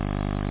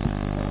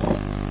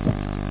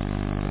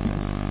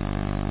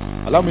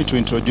Allow me to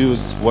introduce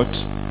what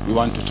we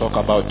want to talk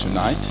about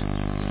tonight.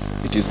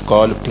 It is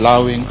called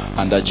Plowing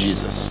Under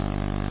Jesus.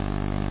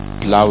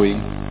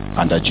 Plowing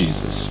Under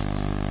Jesus.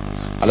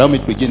 Allow me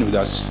to begin with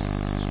us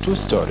two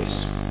stories,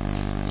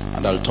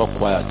 and I'll talk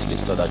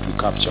quietly so that we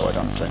capture what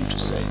I'm trying to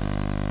say.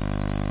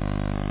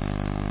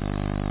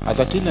 As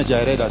a teenager,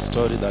 I read a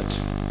story that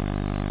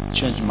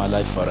changed my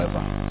life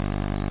forever.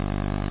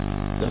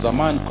 There's a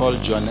man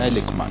called John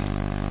Ehrlichman,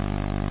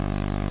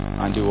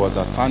 and he was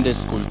a Sunday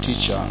school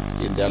teacher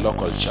in their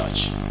local church.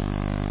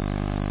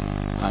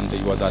 And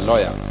he was a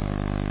lawyer.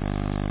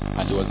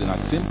 And he was in a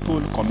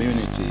simple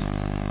community,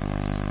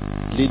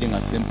 leading a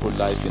simple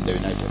life in the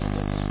United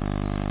States.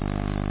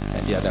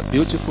 And he had a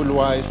beautiful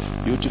wife,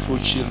 beautiful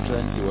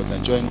children. He was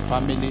enjoying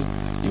family.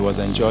 He was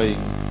enjoying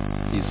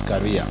his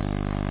career.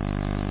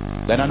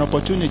 Then an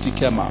opportunity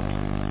came up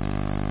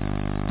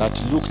that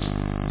looked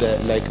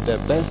like the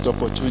best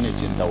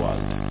opportunity in the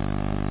world.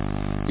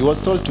 He was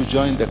told to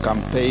join the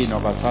campaign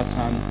of a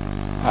certain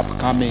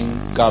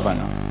upcoming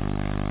governor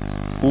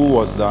who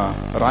was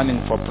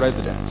running for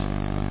president.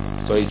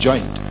 So he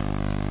joined.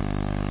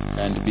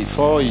 And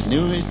before he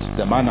knew it,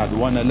 the man had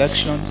won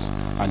elections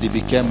and he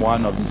became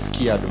one of his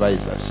key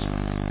advisors.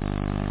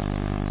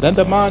 Then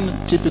the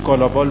man,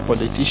 typical of all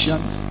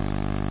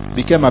politicians,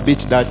 became a bit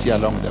dirty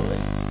along the way.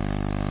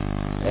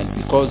 And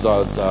because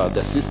of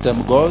the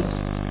system goes,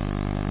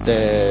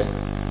 the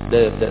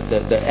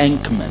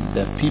Enkmen,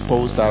 the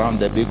people who surround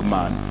the big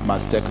man,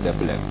 must take the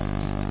blame.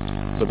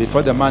 So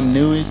before the man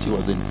knew it, he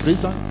was in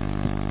prison.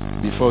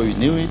 Before he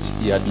knew it,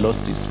 he had lost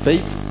his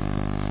faith.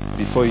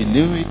 Before he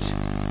knew it,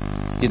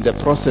 in the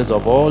process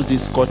of all these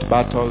court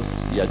battles,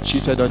 he had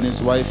cheated on his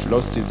wife,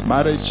 lost his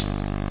marriage.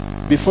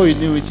 Before he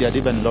knew it, he had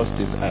even lost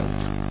his health.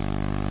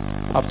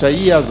 After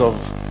years of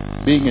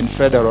being in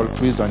federal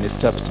prison, he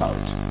stepped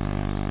out,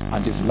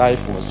 and his life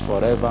was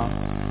forever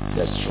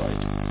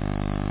destroyed.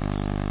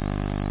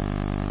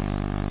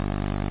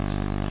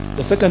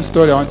 The second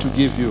story I want to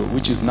give you,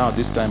 which is now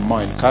this time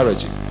more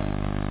encouraging,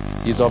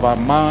 is of a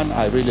man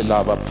I really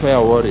love, a prayer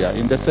warrior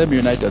in the same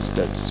United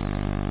States.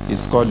 He's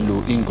called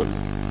Lou Engle,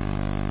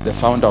 the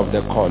founder of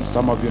the Call.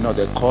 Some of you know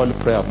the Call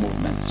prayer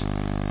movement.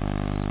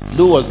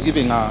 Lou was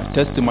giving a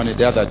testimony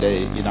the other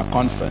day in a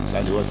conference,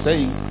 and he was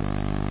saying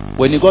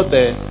when he got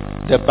the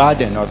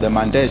burden or the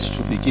mandate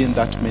to begin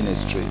that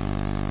ministry,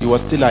 he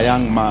was still a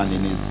young man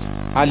in his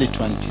early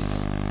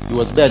 20s. He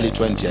was barely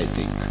 20, I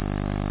think.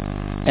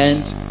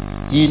 And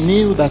he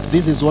knew that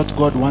this is what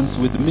God wants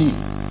with me,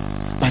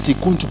 but he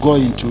couldn't go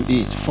into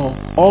it for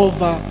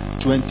over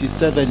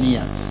 27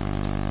 years.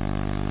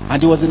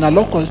 And he was in a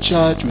local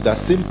church with a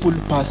simple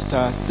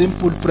pastor,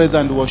 simple praise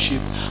and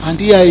worship, and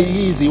here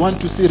he is. He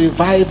wants to see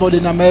revival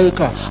in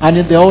America and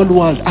in the whole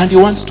world, and he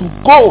wants to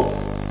go.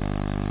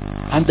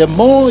 And the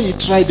more he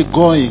tried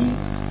going,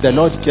 the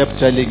Lord kept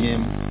telling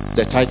him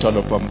the title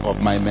of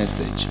my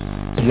message,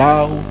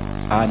 Plow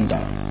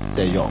Under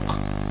the Yoke.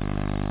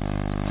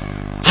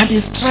 And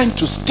he's trying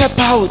to step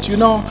out, you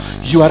know.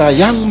 You are a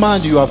young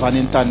man, you have an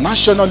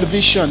international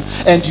vision,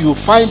 and you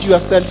find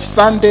yourself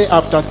Sunday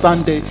after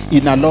Sunday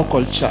in a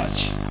local church.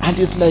 And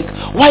it's like,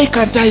 why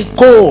can't I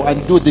go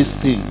and do this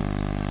thing?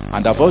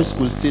 And a voice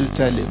could still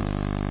tell him,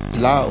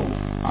 plow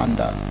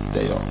under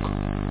the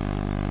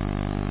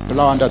yoke.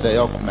 Plow under the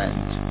yoke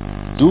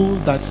meant,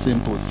 do that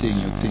simple thing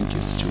you think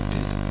is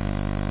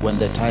stupid. When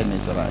the time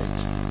is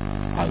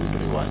right, I will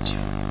reward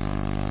you.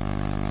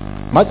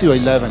 Matthew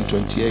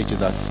 11:28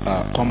 is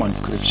a common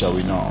scripture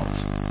we know of.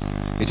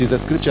 It is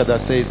a scripture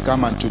that says,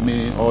 come unto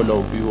me, all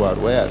of you who are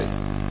weary,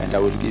 and I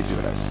will give you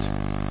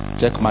rest.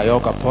 Take my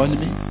yoke upon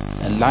me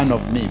and learn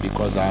of me,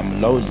 because I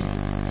am lowly,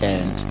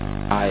 and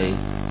I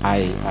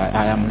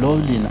am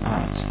lowly in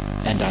heart,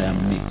 and I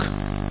am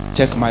meek.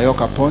 Take my yoke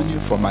upon you,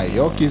 for my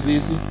yoke is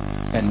easy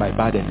and my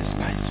burden is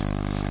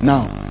light.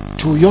 Now,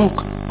 to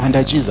yoke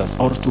under Jesus,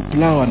 or to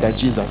plow under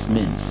Jesus,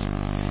 means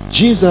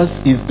Jesus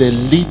is the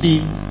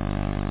leading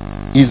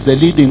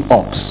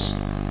ox.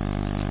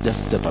 Just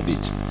step a bit.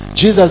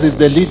 Jesus is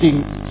the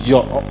leading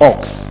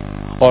ox,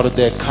 or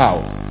the cow.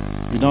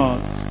 You know,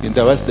 in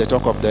the West they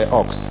talk of the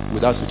ox.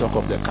 With us we talk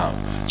of the cow.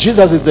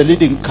 Jesus is the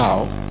leading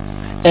cow,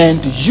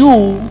 and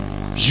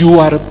you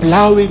are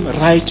plowing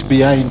right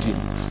behind him,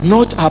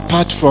 not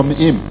apart from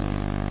him.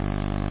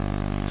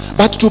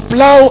 But to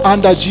plow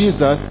under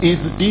Jesus is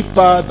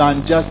deeper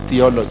than just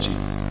theology.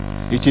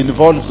 It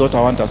involves what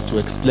I want us to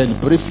explain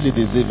briefly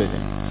this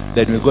evening.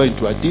 Then we go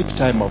into a deep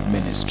time of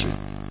ministry.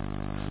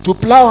 To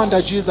plow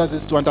under Jesus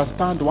is to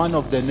understand one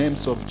of the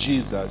names of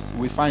Jesus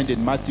we find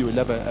in Matthew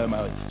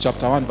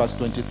chapter 1, verse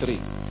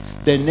 23.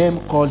 The name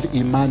called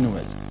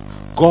Emmanuel.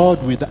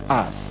 God with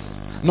us,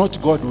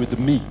 not God with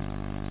me.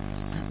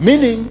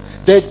 Meaning,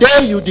 the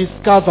day you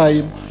discover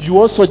him, you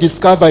also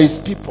discover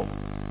his people.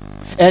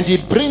 And he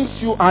brings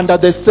you under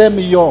the same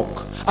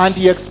yoke, and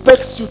he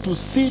expects you to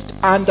sit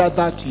under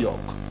that yoke.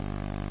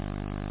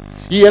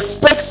 He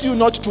expects you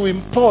not to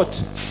import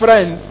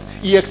friends.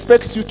 He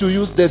expects you to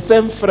use the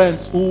same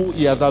friends who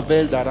he has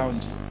availed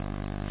around you.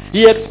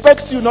 He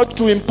expects you not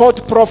to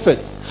import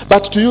prophets,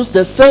 but to use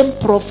the same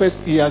prophets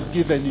he has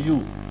given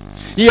you.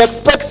 He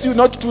expects you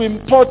not to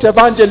import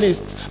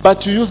evangelists,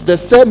 but to use the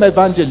same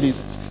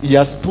evangelists he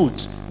has put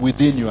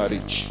within your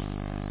reach.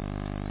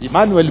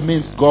 Emmanuel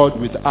means God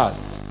with us,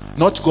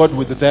 not God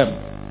with them.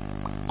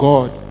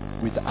 God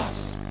with us.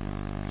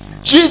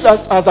 Jesus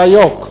as a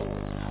yoke.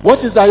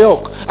 What is a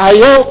yoke? A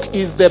yoke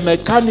is the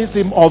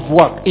mechanism of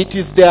work. It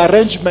is the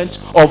arrangement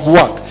of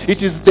work.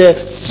 It is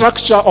the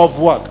structure of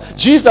work.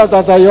 Jesus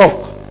as a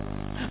yoke.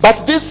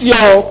 But this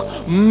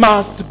yoke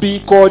must be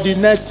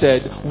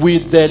coordinated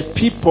with the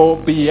people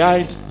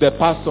behind the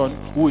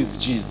person who is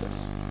Jesus.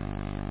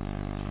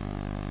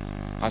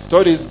 A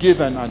story is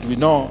given, and we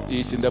know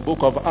it in the book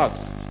of Acts,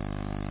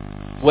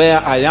 where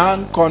a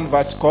young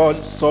convert called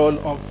Saul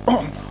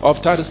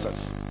of Tarsus.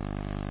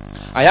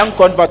 A young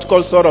convert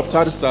called Saul of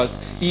Tarsus,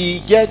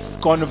 he gets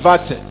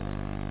converted.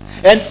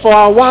 And for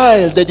a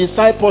while, the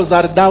disciples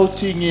are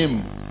doubting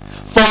him.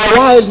 For a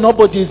while,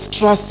 nobody is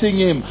trusting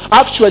him.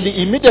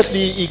 Actually,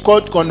 immediately he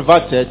got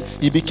converted,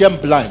 he became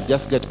blind.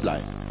 Just get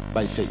blind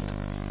by faith.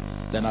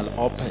 Then I'll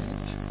open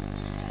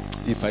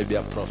it, if I be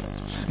a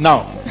prophet.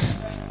 Now,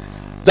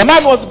 the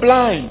man was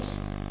blind.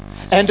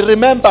 And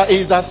remember, he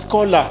is a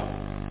scholar.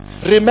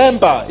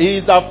 Remember, he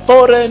is a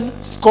foreign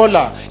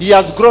scholar. He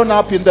has grown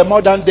up in the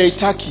modern day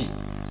Turkey.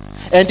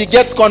 And he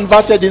gets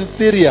converted in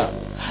Syria.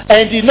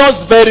 And he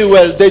knows very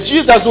well the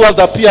Jesus who has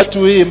appeared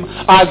to him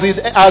as his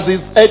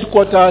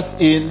headquarters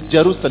in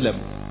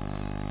Jerusalem.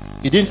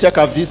 He didn't take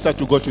a visa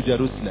to go to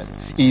Jerusalem.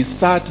 He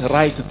sat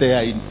right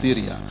there in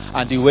Syria.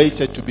 And he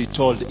waited to be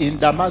told in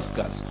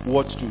Damascus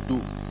what to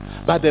do.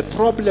 But the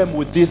problem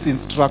with this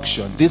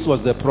instruction, this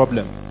was the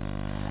problem.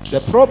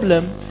 The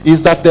problem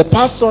is that the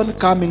person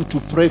coming to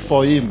pray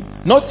for him,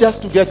 not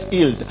just to get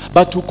healed,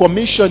 but to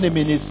commission him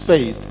in his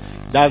faith,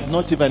 does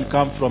not even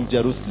come from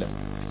Jerusalem.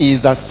 He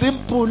is a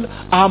simple,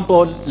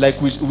 humble,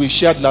 like we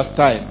shared last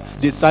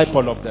time,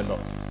 disciple of the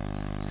Lord.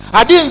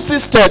 And he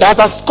insisted, as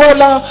a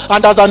scholar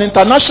and as an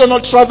international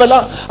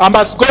traveler, I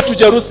must go to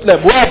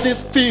Jerusalem, where this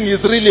thing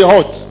is really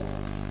hot.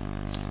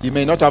 He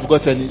may not have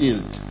gotten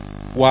healed.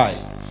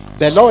 Why?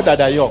 The Lord had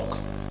a yoke.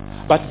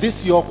 But this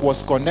yoke was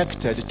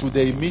connected to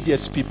the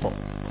immediate people.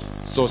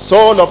 So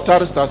Saul of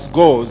Tarsus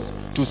goes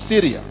to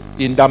Syria,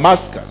 in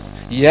Damascus.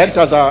 He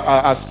enters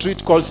a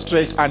street called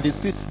Straight, and he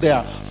sits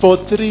there for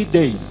 3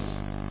 days.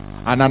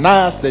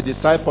 Ananias, the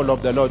disciple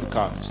of the Lord,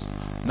 comes.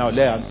 Now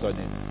lay hands on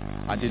him.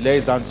 And he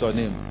lays hands on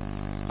him.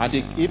 And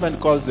he even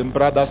calls him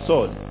Brother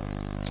Saul.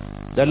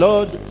 The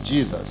Lord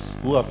Jesus,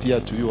 who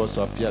appeared to you,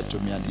 also appeared to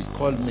me, and he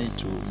called me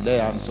to lay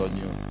hands on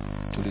you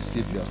to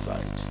receive your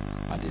sight.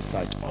 And his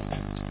sight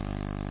opened.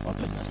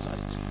 Open your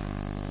sight.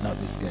 Now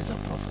this guy is a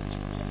prophet.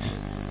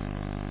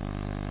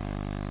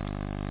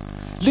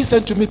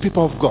 Listen to me,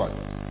 people of God.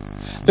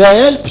 The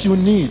help you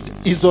need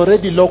is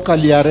already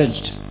locally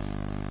arranged.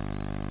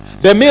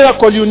 The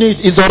miracle you need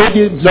is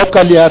already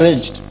locally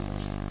arranged.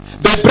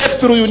 The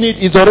breakthrough you need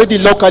is already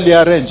locally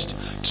arranged.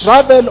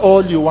 Travel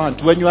all you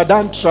want. When you are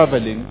done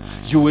traveling,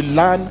 you will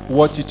learn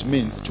what it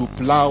means to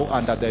plow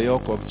under the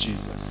yoke of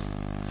Jesus.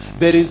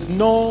 There is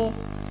no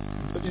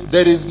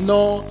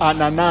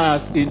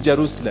Ananias in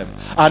Jerusalem.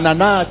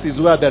 Ananias is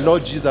where the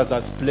Lord Jesus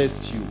has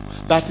placed you.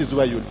 That is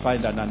where you'll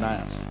find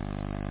Ananias.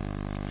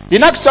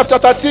 In Acts chapter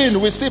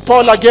 13, we see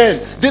Paul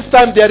again. This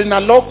time they are in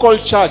a local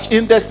church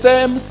in the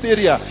same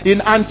Syria,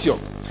 in Antioch.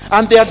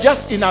 And they are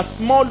just in a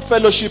small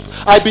fellowship.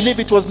 I believe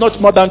it was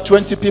not more than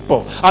 20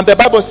 people. And the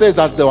Bible says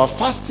as they were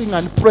fasting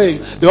and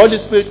praying, the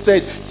Holy Spirit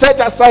said, set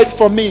aside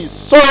for me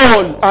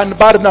Saul and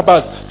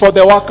Barnabas for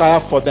the work I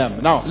have for them.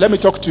 Now, let me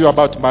talk to you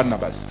about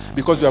Barnabas,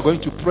 because we are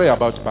going to pray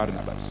about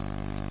Barnabas.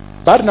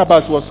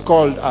 Barnabas was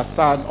called a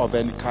son of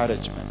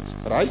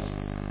encouragement, right?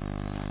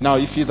 Now,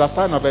 if he's a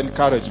son of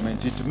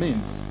encouragement, it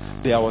means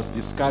there was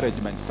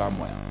discouragement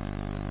somewhere.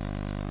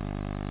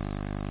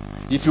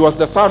 If he was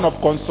the son of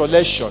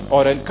consolation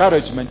or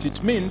encouragement,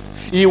 it means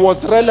he was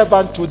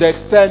relevant to the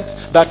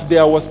extent that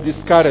there was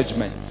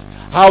discouragement.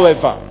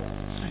 However,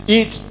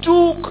 it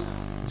took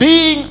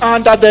being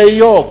under the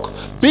yoke,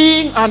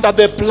 being under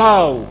the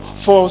plow,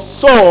 for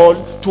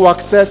Saul to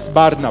access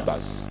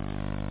Barnabas.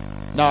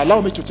 Now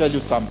allow me to tell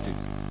you something.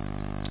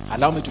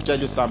 Allow me to tell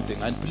you something.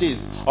 And please,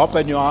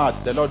 open your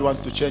heart. The Lord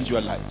wants to change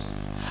your lives.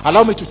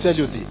 Allow me to tell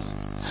you this.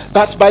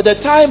 That by the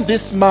time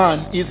this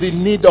man is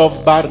in need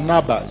of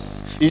Barnabas,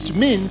 it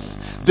means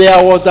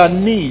there was a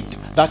need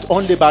that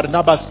only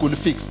Barnabas could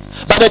fix.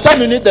 By the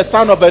time you need the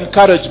son of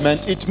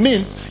encouragement, it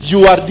means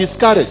you are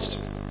discouraged.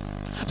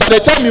 By the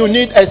time you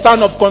need a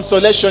son of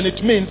consolation,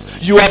 it means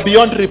you are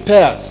beyond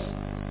repairs.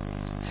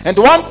 And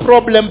one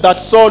problem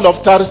that Saul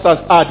of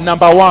Tarsus had,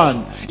 number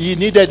one, he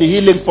needed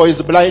healing for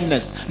his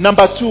blindness.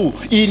 Number two,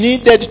 he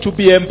needed to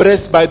be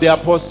embraced by the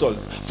apostles.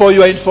 For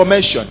your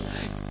information,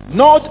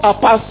 not a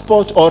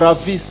passport or a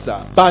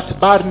visa, but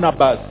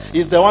Barnabas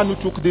is the one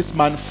who took this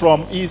man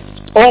from his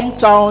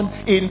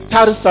hometown in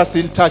Tarsus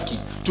in Turkey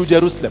to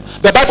Jerusalem.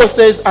 The Bible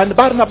says, and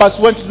Barnabas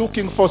went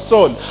looking for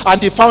Saul,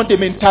 and he found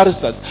him in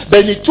Tarsus.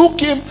 Then he took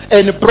him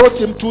and brought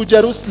him to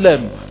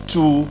Jerusalem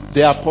to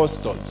the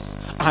apostles.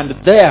 And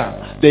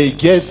there, they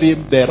gave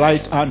him the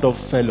right hand of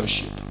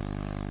fellowship.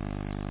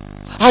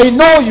 I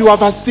know you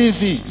have a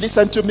CV.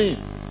 Listen to me.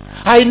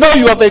 I know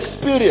you have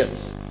experience.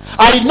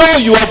 I know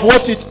you have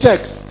what it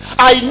takes.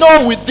 I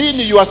know within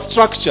your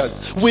structures,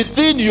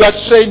 within your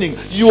training,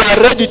 you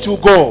are ready to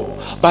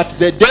go. But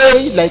the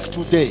day like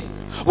today,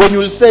 when you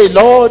will say,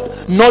 Lord,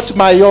 not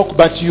my yoke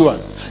but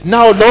yours.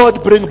 Now,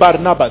 Lord, bring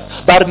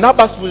Barnabas.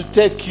 Barnabas will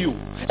take you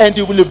and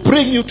he will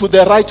bring you to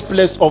the right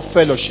place of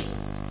fellowship.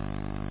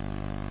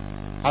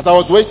 As I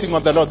was waiting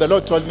on the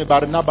Lord told me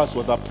Barnabas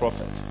was a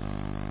prophet.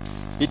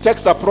 It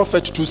takes a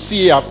prophet to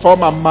see a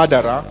former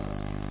murderer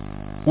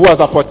who has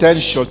a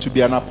potential to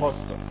be an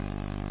apostle.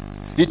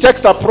 It takes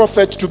a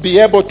prophet to be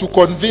able to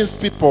convince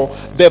people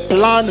the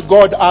plan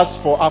God has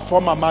for a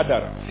former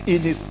murderer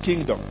in his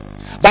kingdom.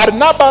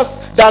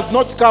 Barnabas does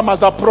not come as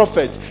a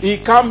prophet. He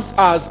comes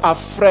as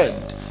a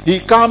friend.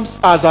 He comes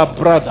as a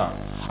brother.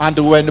 And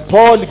when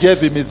Paul gave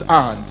him his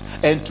hand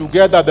and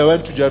together they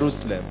went to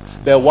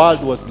Jerusalem, the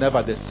world was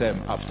never the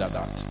same after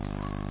that.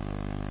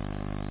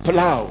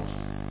 Plow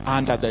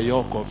under the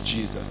yoke of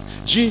Jesus.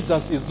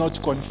 Jesus is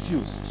not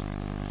confused.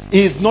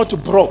 He is not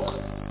broke.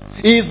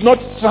 He is not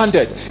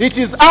stranded. It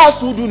is us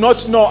who do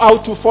not know how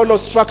to follow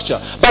structure.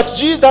 But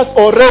Jesus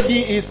already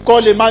is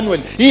called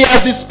Emmanuel. He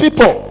has his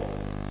people.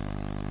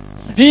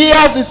 He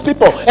has his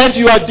people. And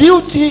your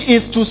duty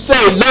is to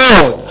say,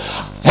 Lord,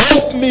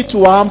 help me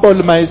to humble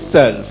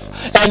myself.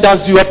 And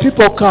as your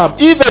people come,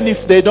 even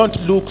if they don't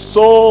look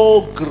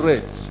so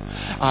great,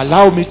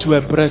 allow me to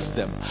embrace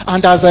them.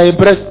 And as I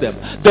embrace them,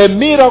 the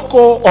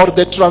miracle or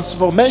the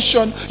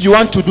transformation you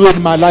want to do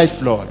in my life,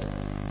 Lord,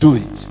 do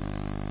it.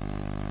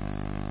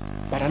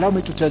 But allow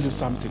me to tell you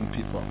something,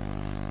 people.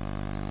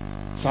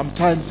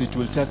 Sometimes it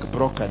will take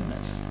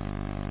brokenness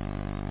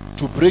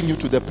to bring you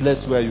to the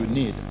place where you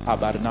need a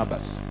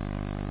Barnabas.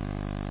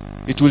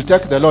 It will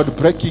take the Lord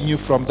breaking you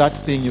from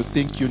that thing you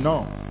think you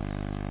know.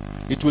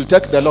 It will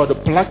take the Lord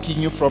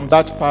plucking you from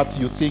that path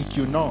you think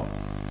you know.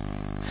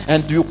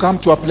 And you come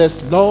to a place,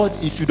 Lord,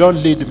 if you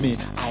don't lead me,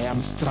 I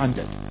am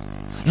stranded.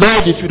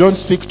 Lord, if you don't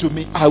speak to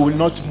me, I will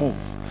not move.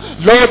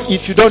 Lord,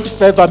 if you don't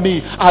favor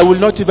me, I will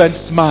not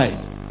even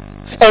smile.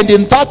 And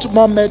in that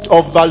moment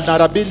of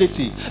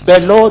vulnerability, the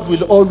Lord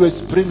will always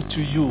bring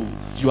to you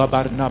your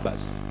Barnabas.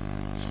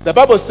 The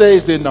Bible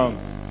says in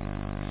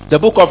the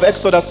book of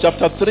Exodus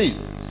chapter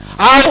 3,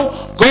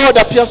 how God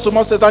appears to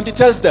Moses and he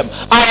tells them,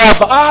 I have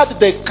heard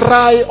the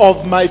cry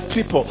of my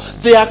people.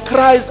 Their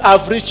cries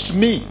have reached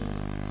me.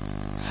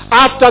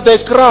 After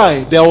the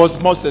cry, there was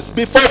Moses.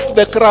 Before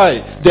the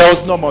cry, there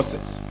was no Moses.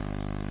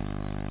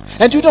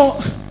 And you know,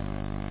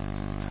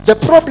 the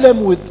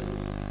problem with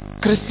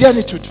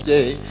Christianity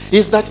today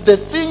is that the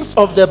things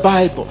of the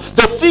Bible,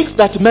 the things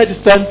that made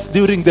sense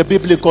during the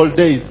biblical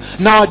days,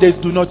 nowadays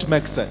do not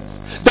make sense.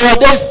 There were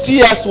days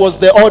tears was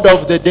the order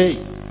of the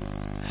day.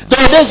 There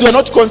were days you were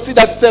not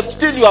considered saved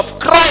till you have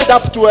cried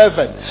up to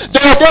heaven.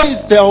 There were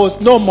days there was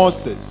no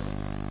Moses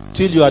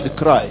till you had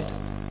cried.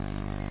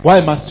 Why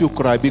must you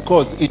cry?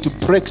 Because it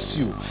breaks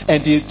you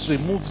and it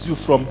removes you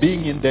from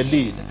being in the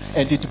lead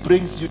and it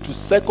brings you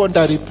to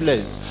secondary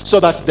place so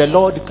that the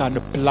Lord can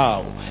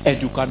plow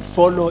and you can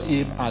follow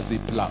him as he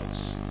plows.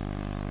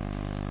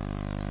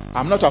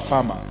 I'm not a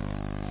farmer.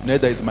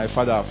 Neither is my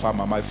father a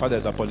farmer. My father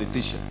is a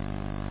politician.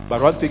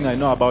 But one thing I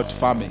know about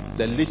farming,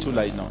 the little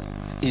I know,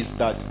 is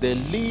that the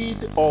lead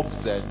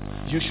oxen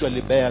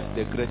usually bears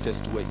the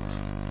greatest weight.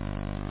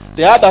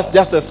 The others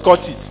just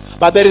escort it.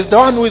 But there is the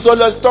one who is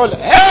always told,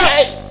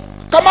 hey,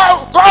 come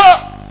on, go!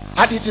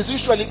 And it is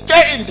usually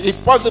gained,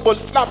 if possible,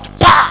 snapped,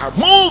 pa,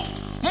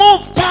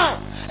 move, pa.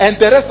 And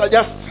the rest are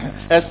just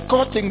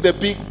escorting the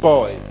big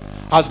boy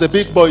as the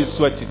big boy is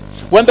sweating.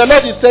 When the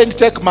Lord is saying,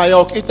 take my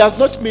yoke, it does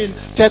not mean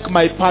take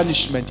my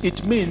punishment.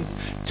 It means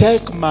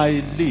take my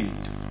lead.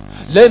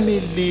 Let me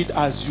lead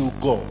as you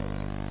go.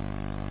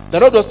 The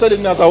Lord was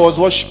telling me as I was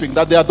worshiping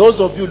that there are those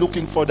of you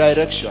looking for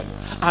direction.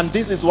 And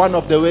this is one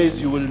of the ways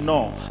you will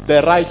know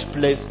the right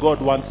place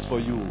God wants for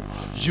you.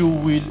 You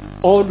will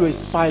always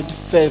find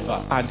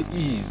favor and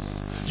ease.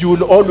 You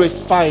will always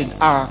find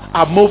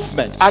a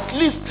movement. At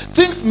least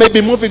things may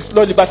be moving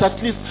slowly, but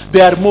at least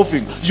they are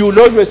moving. You will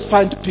always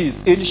find peace.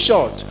 In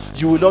short,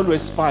 you will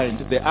always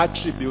find the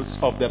attributes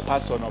of the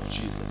person of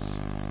Jesus.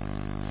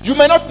 You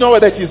may not know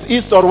whether it is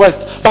east or west,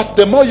 but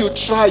the more you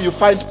try, you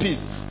find peace.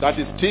 That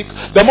is tick.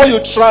 The more you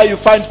try, you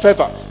find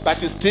favor.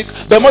 That is tick.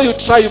 The more you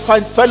try, you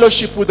find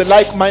fellowship with the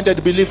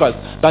like-minded believers.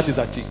 That is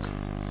a tick.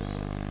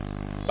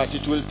 But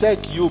it will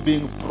take you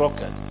being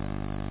broken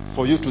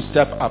for you to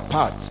step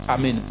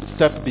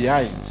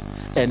behind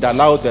and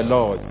allow the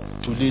Lord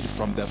to lead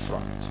from the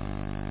front.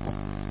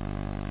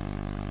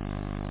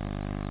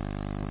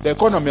 The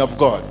economy of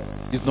God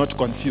is not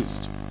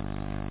confused.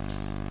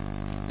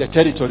 The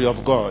territory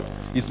of God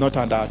is not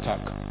under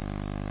attack.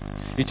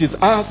 It is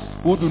us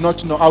who do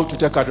not know how to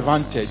take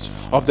advantage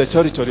of the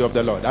territory of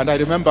the Lord. And I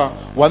remember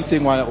one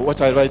thing,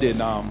 what I read in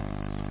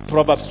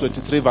Proverbs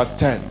 23 verse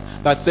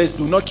 10, that says,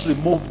 do not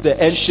remove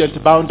the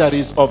ancient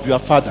boundaries of your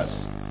fathers.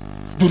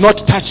 Do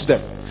not touch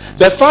them.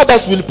 The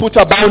fathers will put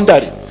a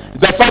boundary.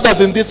 The fathers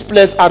in this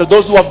place are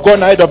those who have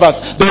gone ahead of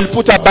us. They'll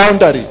put a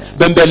boundary.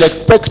 Then they'll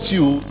expect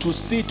you to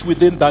sit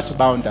within that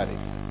boundary.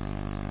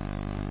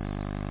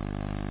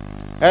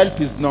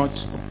 Help is not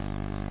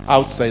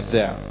outside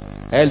there.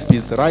 Help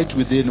is right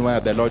within where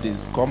the Lord is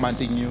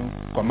commanding you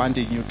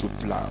to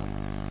plow.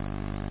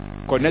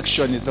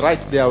 Connection is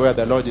right there where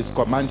the Lord is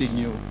commanding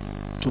you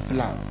to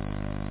plow.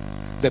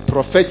 The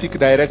prophetic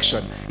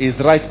direction is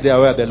right there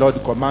where the Lord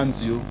commands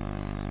you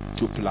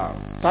to plow.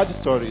 Third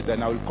story,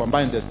 then I will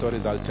combine the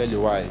stories. I'll tell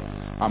you why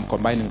I'm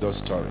combining those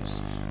stories.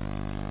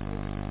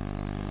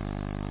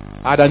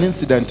 I had an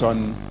incident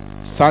on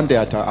Sunday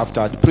after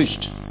I'd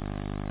preached.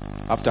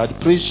 After I'd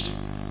preached,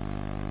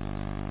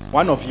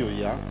 one of you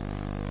here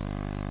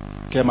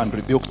came and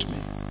rebuked me.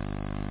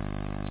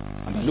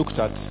 And I looked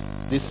at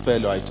this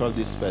fellow. I told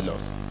this fellow,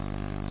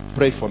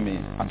 pray for me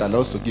and I'll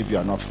also give you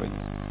an offering.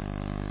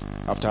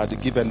 After I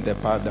had given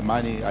the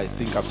money, I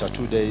think after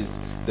 2 days,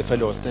 the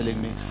fellow was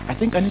telling me, I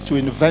think I need to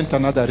invent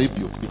another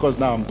rebuke because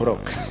now I'm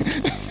broke.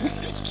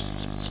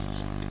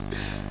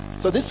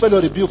 So this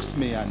fellow rebukes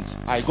me and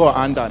I go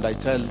under and I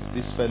tell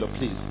this fellow,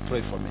 please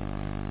pray for me.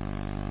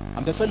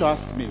 And the fellow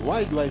asked me,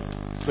 why do I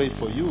pray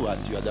for you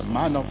and you are the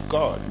man of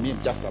God, me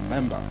just a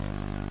member?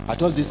 I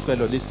told this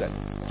fellow, listen,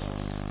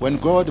 when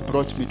God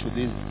brought me to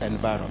this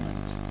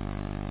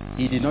environment,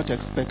 He did not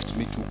expect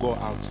me to go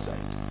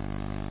outside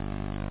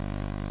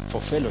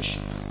for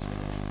fellowship,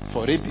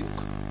 for rebuke,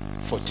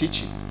 for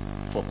teaching,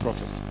 for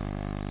prophecy.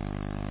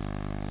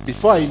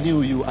 Before I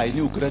knew you, I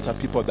knew greater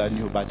people than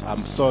you, but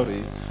I'm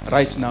sorry,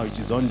 right now it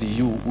is only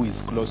you who is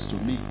close to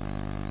me.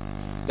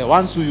 The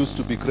ones who used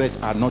to be great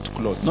are not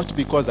close, not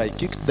because I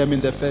kicked them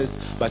in the face,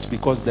 but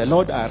because the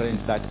Lord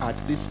arranged that at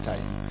this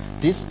time,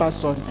 this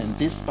person and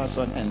this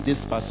person and this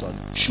person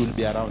should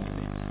be around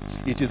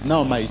me. It is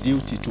now my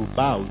duty to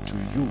bow to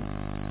you,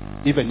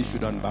 even if you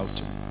don't bow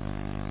to me.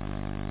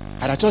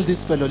 And I told this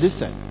fellow,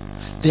 listen,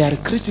 there are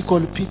critical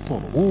people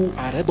who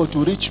are able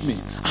to reach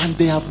me, and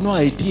they have no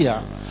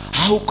idea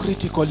how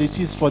critical it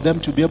is for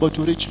them to be able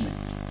to reach me.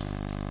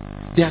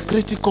 There are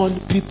critical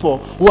people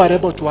who are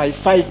able to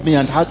high-five me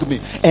and hug me,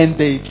 and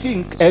they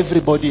think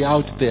everybody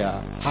out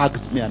there hugs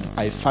me and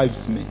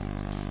high-fives me.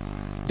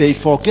 They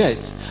forget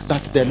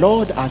that the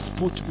Lord has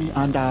put me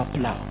under a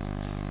plow.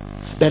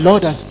 The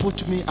Lord has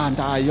put me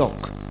under a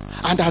yoke.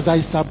 And as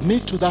I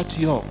submit to that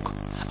yoke,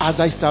 as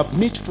I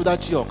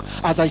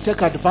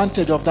take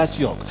advantage of that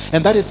yoke,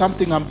 and that is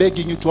something I'm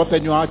begging you to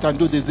open your heart and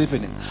do this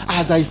evening.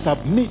 As I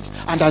submit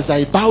and as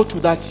I bow to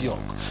that yoke,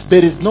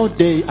 there is no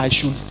day I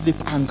should sleep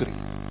angry.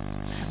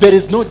 There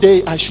is no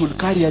day I should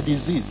carry a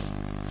disease.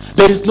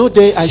 There is no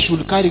day I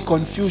should carry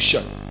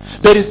confusion.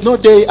 There is no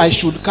day I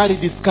should carry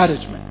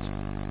discouragement.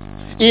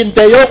 In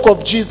the yoke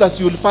of Jesus,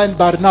 you will find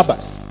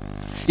Barnabas.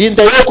 In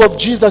the yoke of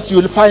Jesus, you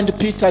will find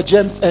Peter,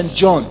 James, and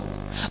John.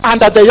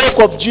 Under the yoke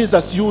of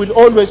Jesus, you will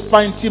always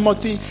find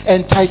Timothy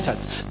and Titus.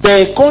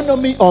 The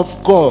economy of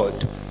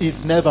God is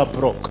never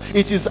broke.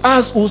 It is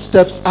us who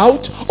steps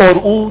out or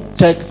who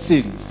takes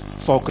things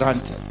for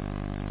granted.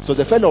 So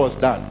the fellow was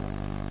done.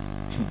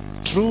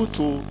 True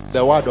to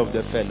the word of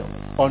the fellow,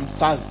 on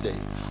Thursday,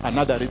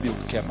 another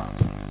rebuke came up.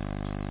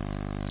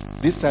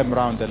 This time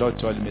round, the Lord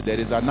told me, there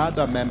is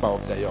another member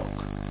of the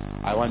yoke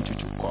I want you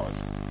to call.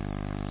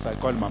 So I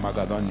called Mama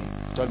Gadoni.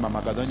 I told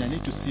Mama Gadoni, I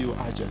need to see you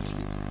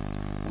urgently.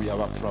 We have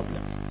a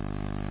problem.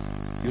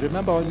 You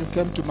remember when you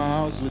came to my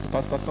house with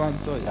Pastor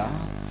Franco, yeah?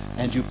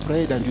 And you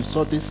prayed and you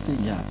saw this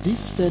thing, yeah? This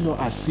fellow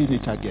has seen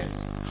it again.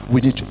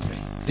 We need to pray.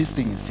 This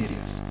thing is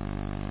serious.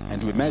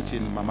 And we met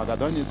in Mama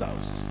Gadoni's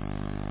house.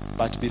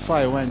 But before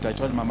I went, I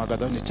told Mama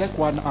Gadoni, take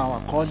 1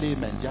 hour, call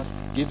him and just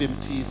give him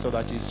tea so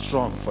that he's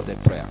strong for the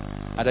prayer.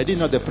 And I didn't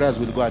know the prayers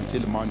will go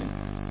until morning.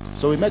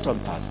 So we met on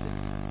Thursday.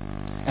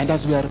 And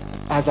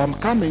as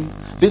I'm coming,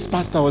 this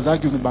pastor was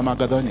arguing with Mama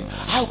Gadoni.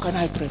 How can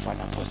I pray for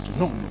an apostle?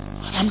 No,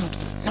 I'm not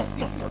praying.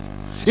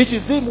 No. It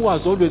is him who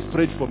has always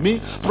prayed for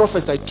me,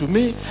 prophesied to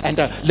me, and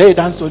laid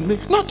hands on me.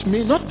 Not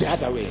me, not the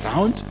other way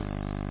around.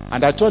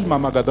 And I told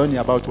Mama Gadoni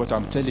about what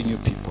I'm telling you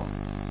people,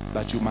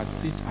 that you must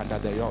sit under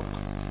the yoke.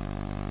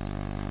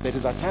 There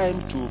is a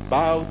time to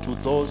bow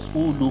to those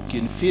who look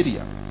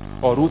inferior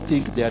or who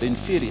think they are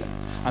inferior.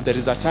 And there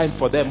is a time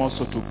for them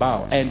also to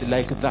bow, and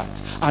like that.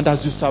 And as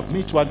you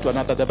submit one to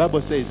another, the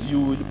Bible says you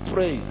will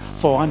pray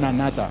for one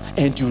another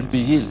and you will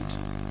be healed.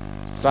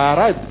 So I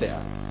arrived there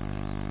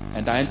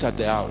and I entered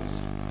the house.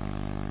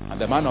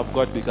 And the man of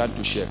God began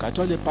to shake. I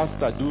told the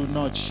pastor, do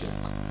not shake.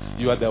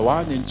 You are the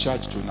one in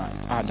charge tonight.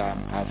 And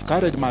I've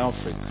carried my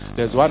offering.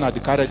 There's one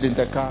I'd carried in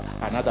the car,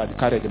 another I'd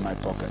carried in my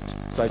pocket.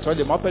 So I told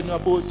him, open your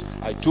boot.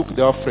 I took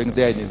the offering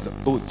there in his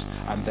boot.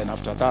 And then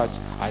after that,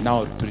 I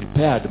now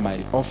prepared my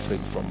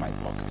offering from my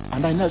pocket.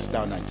 And I knelt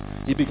down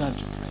and he began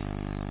to pray.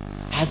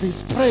 As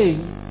he's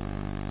praying,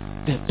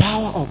 the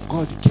power of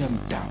God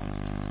came down.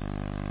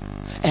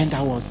 And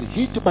I was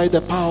hit by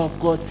the power of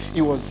God.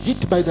 He was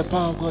hit by the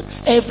power of God.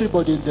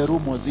 Everybody in the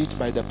room was hit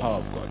by the power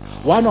of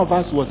God. One of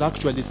us was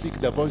actually sick.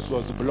 The voice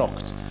was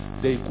blocked.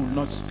 They could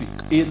not speak.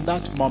 In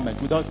that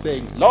moment, without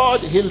saying,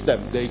 Lord, heal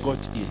them, they got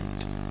healed.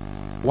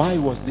 Why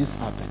was this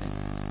happening?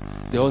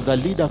 There was a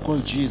leader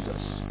called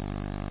Jesus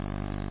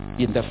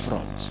in the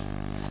front.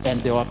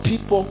 And there were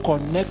people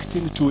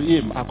connecting to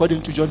him,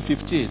 according to John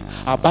 15.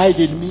 Abide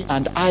in me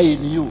and I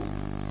in you.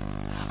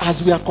 As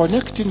we are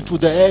connecting to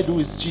the head who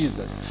is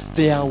Jesus,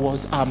 there was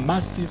a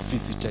massive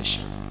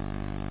visitation.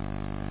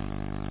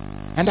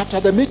 And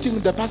after the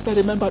meeting, the pastor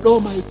remembered,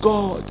 oh my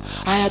God,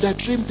 I had a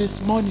dream this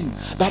morning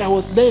that I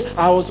was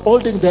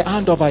holding the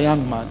hand of a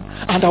young man,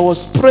 and I was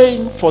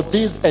praying for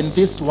this and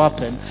this to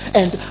happen.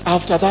 And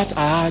after that,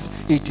 I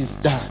heard, it is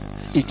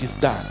done. It is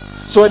done.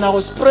 So when I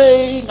was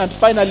praying and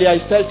finally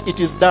I felt it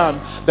is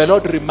done, the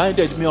Lord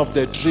reminded me of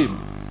the dream.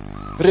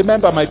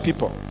 Remember, my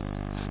people,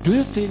 do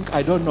you think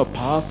I don't know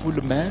powerful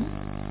men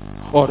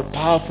or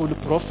powerful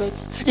prophets?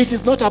 It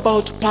is not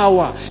about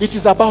power. It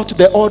is about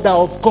the order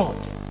of God.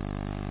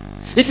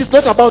 It is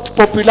not about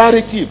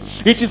popularity.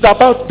 It is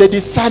about the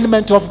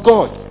discernment of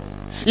God.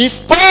 If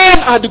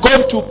Paul had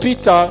gone to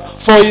Peter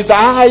for his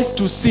eyes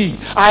to see,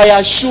 I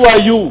assure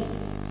you,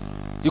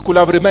 he could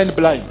have remained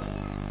blind.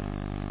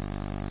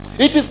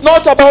 It is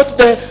not about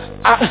the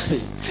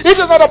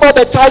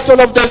title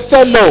of the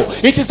fellow.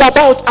 It is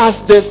about, as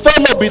the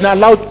fellow been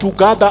allowed to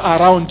gather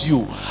around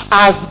you,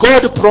 as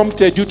God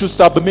prompted you to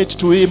submit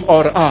to him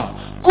or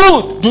her.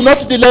 Good. Do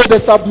not delay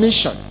the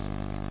submission.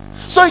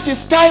 So it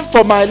is time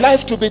for my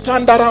life to be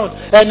turned around.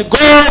 And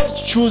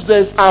God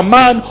chooses a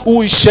man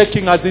who is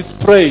shaking as he's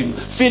praying,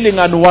 feeling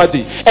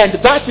unworthy. And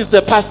that is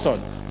the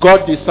person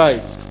God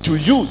decides to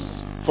use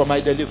for my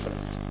deliverance.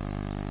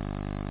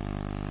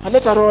 And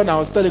later on, I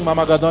was telling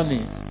Mama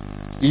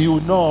Gadoni,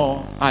 you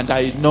know and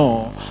I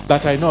know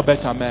that I know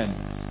better men.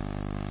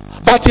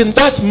 But in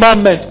that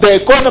moment,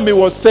 the economy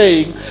was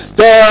saying,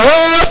 the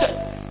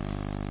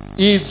head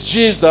is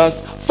Jesus,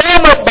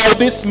 followed by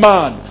this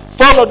man,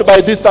 followed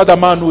by this other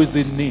man who is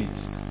in need,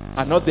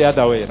 and not the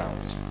other way around.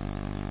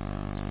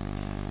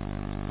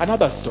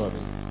 Another story,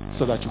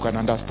 so that you can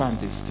understand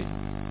this thing.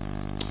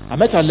 I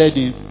met a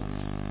lady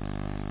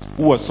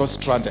who was so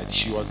stranded.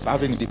 She was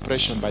having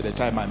depression by the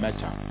time I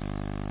met her.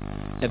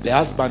 And the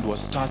husband was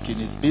stuck in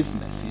his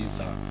business. He's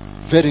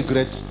a very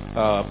great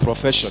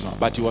professional,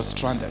 but he was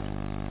stranded.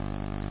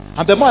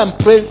 And the more I'm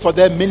praying for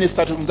them,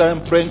 ministering to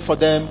them, praying for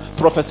them,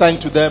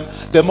 prophesying to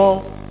them, the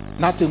more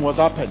nothing was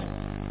happening.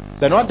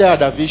 Then one day I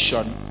had a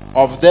vision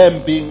of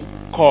them being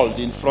called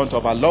in front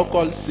of a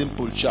local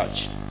simple church.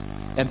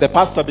 And the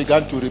pastor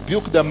began to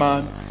rebuke the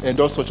man and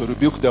also to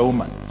rebuke the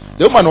woman.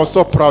 The woman was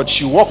so proud,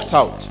 she walked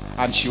out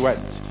and she went.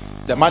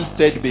 The man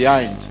stayed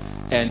behind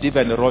and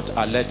even wrote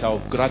a letter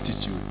of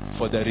gratitude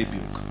for the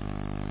rebuke.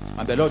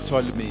 And the Lord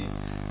told me,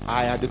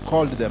 I had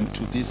called them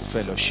to this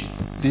fellowship.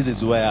 This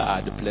is where I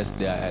had placed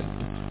their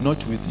help.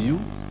 Not with you,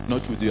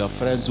 not with your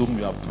friends whom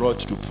you have brought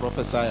to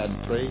prophesy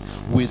and pray,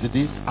 with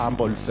this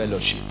humble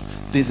fellowship.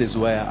 This is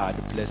where I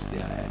had placed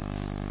their help.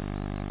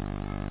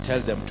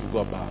 Tell them to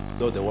go back,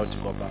 though they want to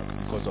go back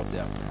because of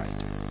their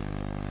pride.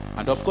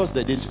 And of course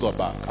they didn't go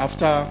back.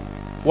 After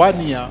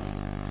 1 year,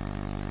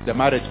 the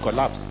marriage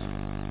collapsed.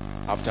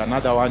 After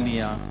another 1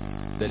 year,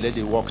 the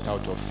lady walked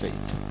out of faith.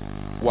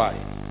 Why?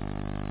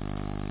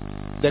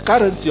 The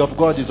currency of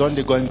God is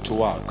only going to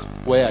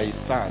work where his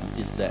son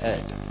is the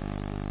head.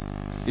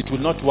 It will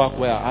not work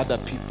where other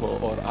people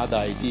or other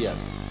ideas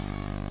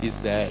is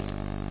the head.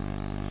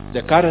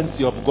 The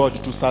currency of God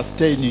to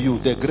sustain you,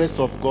 the grace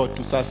of God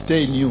to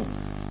sustain you,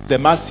 the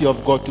mercy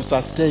of God to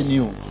sustain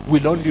you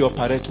will only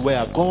operate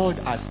where God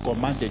has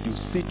commanded you.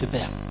 Sit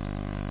there.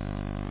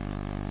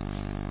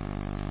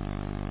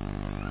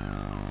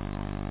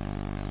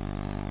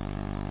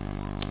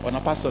 On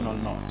a personal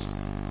note,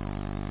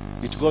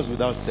 it goes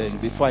without saying,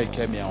 before I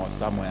came here I was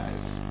somewhere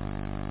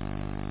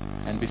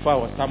else. And before I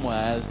was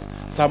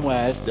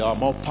somewhere else there was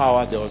more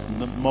power, there was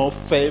more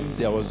fame,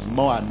 there was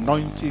more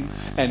anointing,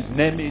 and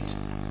name it,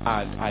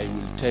 and I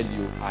will tell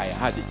you, I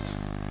had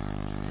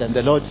it. Then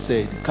the Lord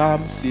said,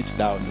 come sit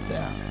down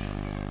there.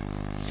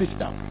 Sit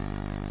down.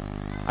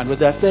 And when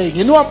they're saying,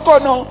 Inua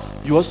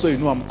mkono, you also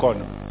inua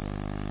mkono.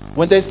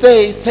 When they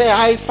say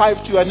high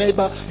five to your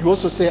neighbor, you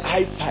also say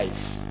high five.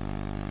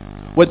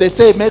 When they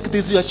say make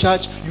this your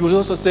church, you will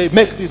also say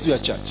make this your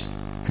church.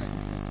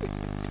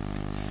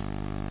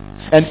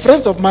 And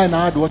friends of mine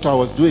heard what I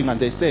was doing and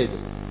they said,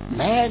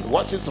 man,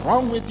 what is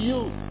wrong with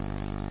you?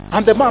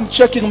 And the more I'm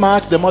checking my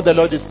heart, the more the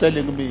Lord is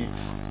telling me,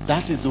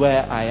 that is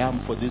where I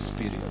am for this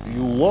period.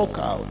 You walk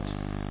out,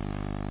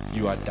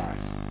 you are done.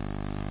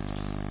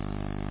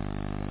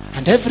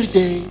 And every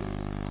day,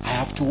 I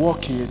have to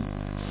walk in,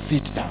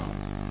 sit down,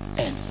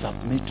 and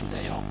submit to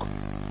the yoke.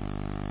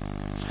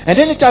 And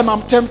anytime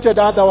I'm tempted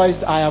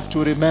otherwise, I have to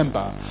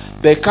remember,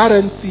 the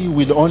currency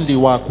will only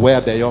work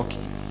where the yoke is.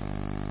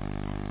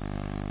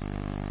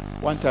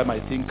 One time I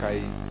think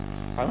I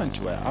went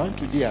to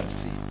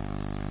DRC.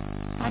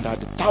 And I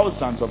had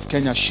thousands of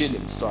Kenya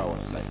shillings. So I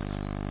was like,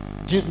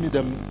 give me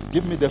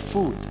the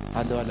food.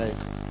 And they were like,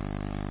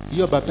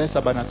 hiyo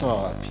pesa banatoa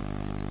wapi?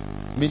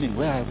 Meaning,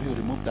 where have you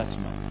removed that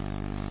money?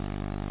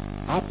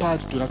 Hapa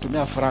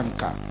tunatumia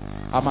franca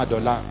ama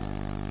dola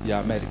ya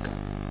America.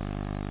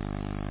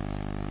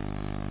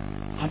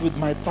 And with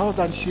my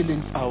 1,000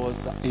 shillings, I was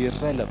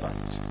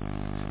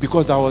irrelevant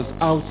because I was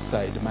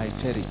outside my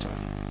territory.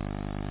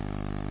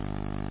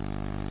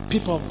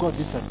 People of God,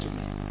 listen to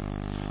me.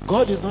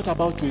 God is not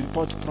about to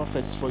import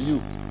prophets for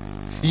you.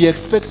 He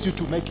expects you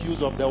to make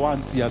use of the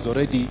ones He has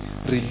already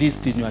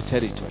released in your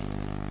territory.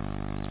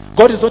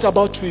 God is not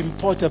about to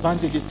import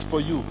evangelists for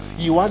you.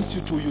 He wants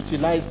you to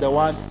utilize the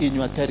ones in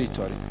your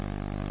territory.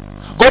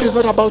 God is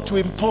not about to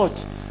import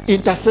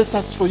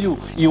intercessors for you.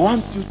 He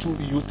wants you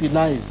to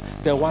utilize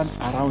the ones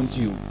around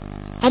you.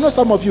 I know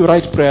some of you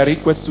write prayer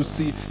requests to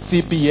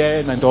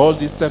CBN and all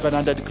these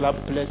 700 club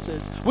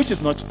places, which is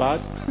not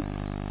bad.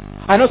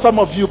 I know some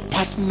of you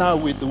partner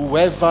with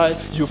whoever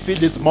you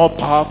feel is more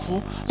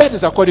powerful. That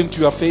is according to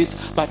your faith.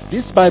 But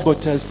this Bible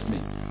tells me,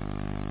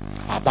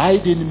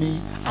 abide in me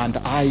and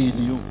I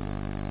in you.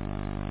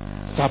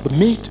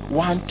 Submit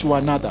one to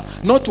another.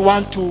 Not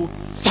one to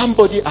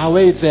somebody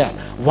away there.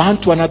 One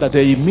to another. The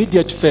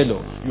immediate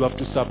fellow. You have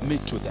to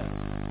submit to them.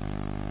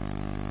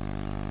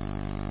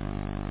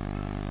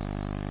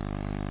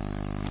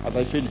 As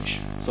I finish,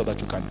 so that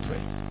you can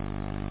pray.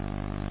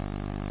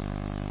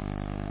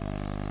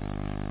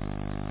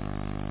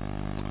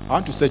 I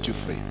want to set you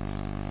free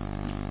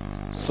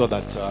so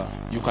that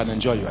you can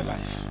enjoy your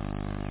life.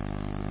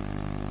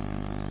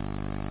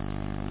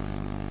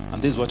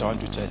 And this is what I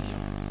want to tell you.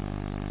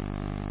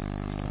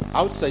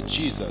 Outside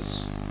Jesus,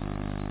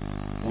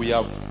 we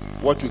have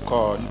what we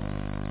call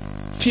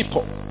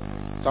people.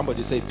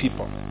 Somebody say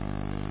people.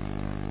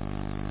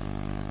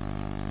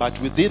 But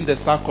within the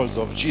circles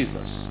of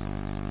Jesus,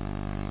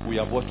 we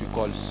have what we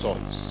call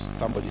souls.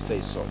 Somebody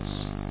say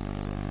souls.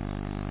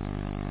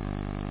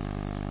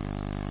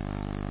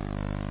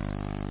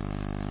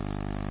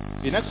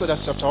 In Exodus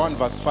chapter 1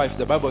 verse 5,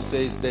 the Bible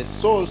says, the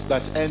souls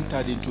that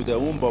entered into the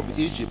womb of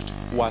Egypt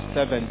were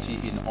 70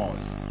 in all.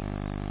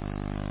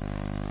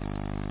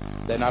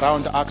 Then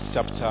around the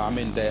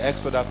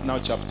Exodus now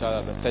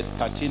chapter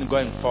 13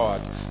 going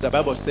forward, the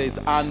Bible says,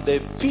 and the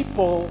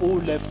people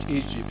who left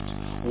Egypt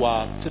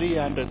were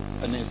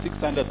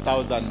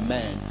 600,000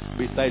 men,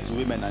 besides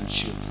women and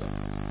children.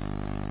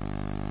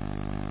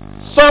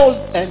 Souls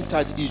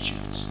entered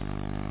Egypt.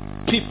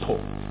 People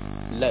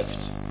left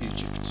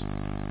Egypt.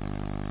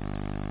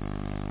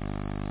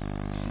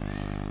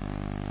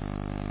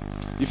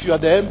 If you are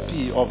the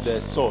MP of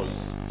the souls,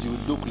 you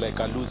look like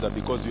a loser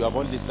because you have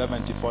only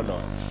 70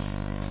 followers,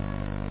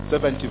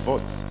 70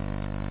 votes.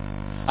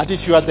 And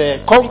if you are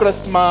the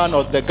congressman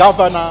or the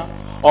governor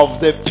of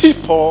the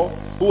people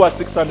who are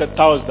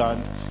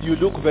 600,000, you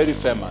look very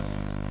famous.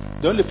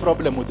 The only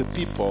problem with the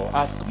people,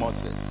 ask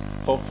Moses.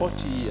 For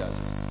 40 years,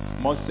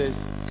 Moses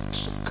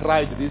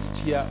cried this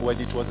tear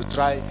when it was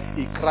dry.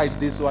 He cried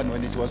this one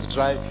when it was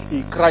dry.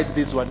 He cried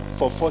this one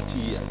for 40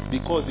 years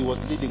because he was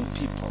leading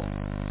people.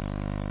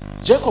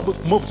 Jacob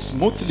moved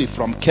smoothly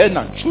from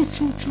Canaan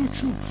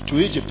to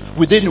Egypt.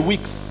 Within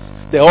weeks,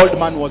 the old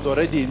man was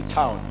already in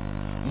town.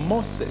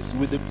 Moses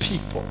with the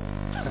people.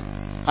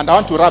 And I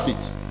want to wrap it.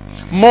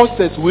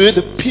 Moses with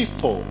the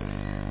people,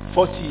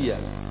 40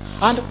 years.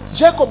 And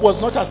Jacob was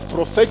not as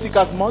prophetic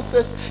as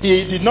Moses.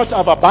 He did not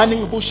have a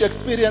burning bush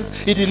experience.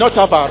 He did not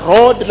have a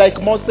rod like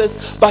Moses.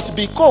 But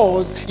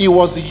because he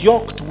was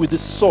yoked with the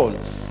souls,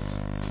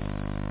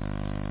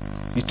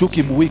 it took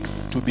him weeks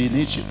to be in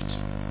Egypt.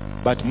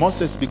 But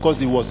Moses, because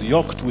he was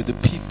yoked with the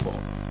people,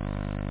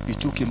 it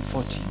took him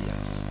 40 years.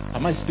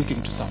 Am I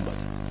speaking to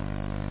somebody?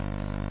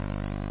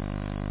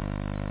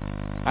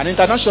 An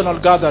international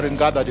gathering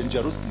gathered in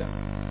Jerusalem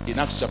in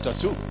Acts chapter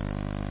 2.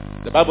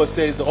 The Bible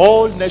says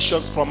all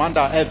nations from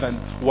under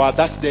heaven were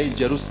that day in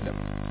Jerusalem.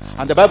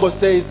 And the Bible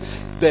says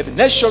the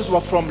nations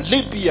were from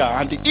Libya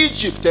and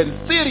Egypt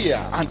and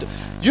Syria. And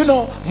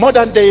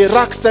modern day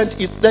Iraq sent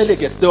its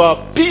delegates. There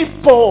were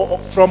people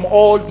from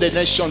all the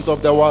nations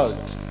of the world.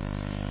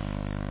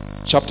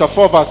 Chapter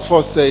 4 verse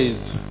 4 says,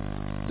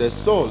 the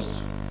souls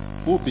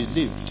who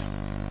believed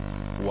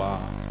were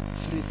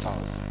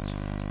 3,000.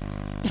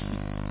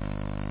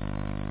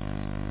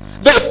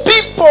 The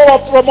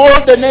people from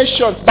all the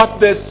nations, but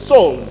the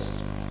souls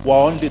were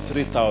only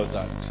 3,000.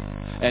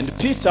 And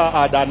Peter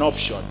had an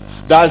option.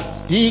 Does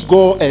he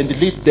go and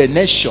lead the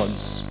nations?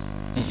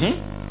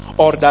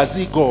 Or does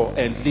he go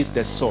and lead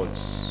the souls?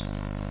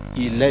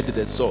 He led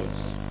the souls.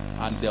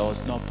 And there was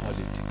no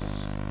politics.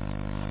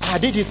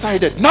 Had he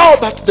decided, now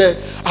that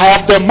I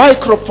have the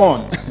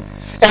microphone,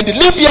 and the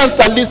Libyans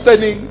are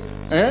listening,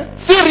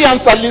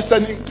 Syrians are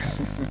listening,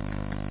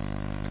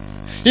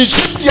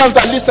 Egyptians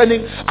are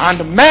listening,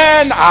 and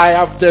man, I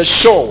have the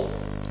show.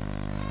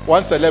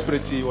 One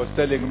celebrity was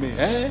telling me,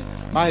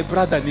 my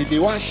brother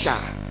niliwasha,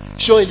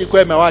 show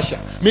ilikuwa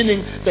imewasha,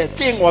 meaning the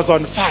thing was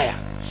on fire.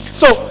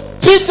 So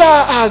Peter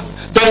has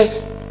the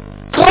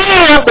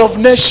crowd of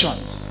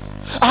nations.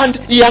 And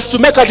he has to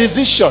make a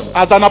decision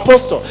as an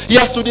apostle. He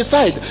has to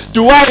decide,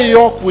 do I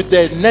yoke with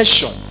the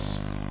nations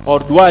or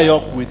do I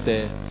yoke with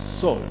the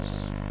souls?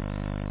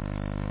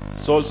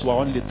 Souls were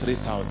only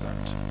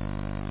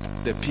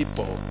 3,000. The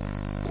people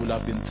could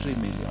have been 3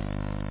 million.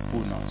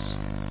 Who knows?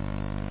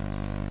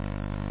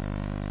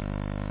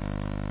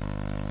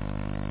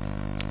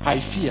 I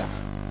fear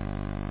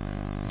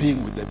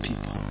being with the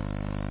people.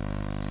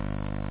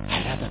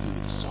 I'd rather be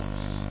with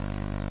souls.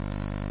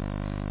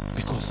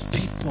 Because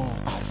people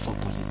are for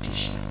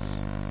politicians.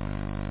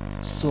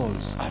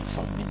 Souls are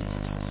for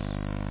ministers.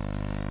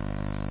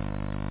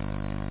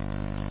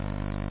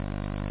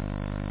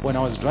 When I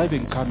was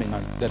driving coming,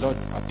 and the Lord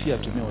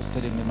appeared to me, was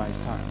telling me, my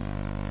son,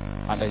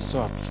 and I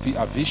saw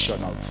a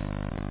vision of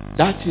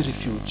dirty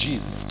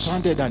refugees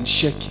stranded and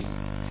shaking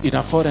in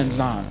a foreign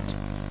land.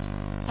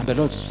 And the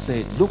Lord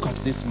said, look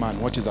at this man,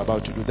 what he's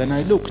about to do. Then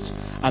I looked,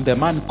 and the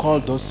man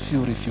called those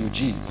few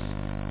refugees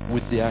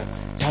with their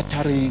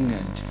tattering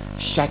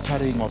and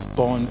shattering of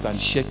bones and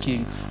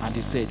shaking, and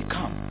he said,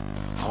 come,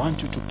 I want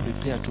you to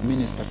prepare to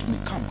minister to me.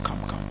 Come,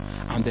 come, come.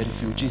 And the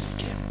refugees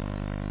came.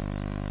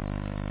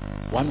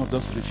 One of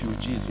those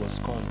refugees was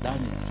called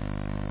Daniel.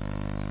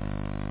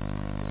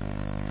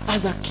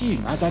 As a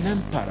king, as an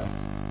emperor,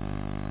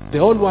 the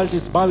whole world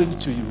is bowing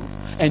to you,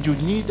 and you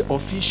need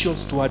officials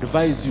to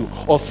advise you,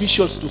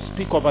 officials to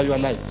speak over your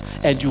life,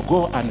 and you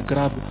go and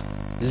grab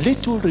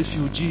little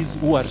refugees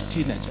who are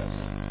teenagers.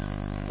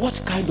 What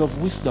kind of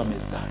wisdom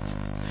is that?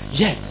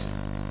 Yet,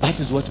 that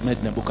is what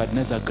made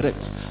Nebuchadnezzar great.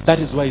 That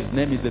is why his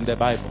name is in the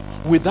Bible.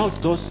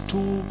 Without those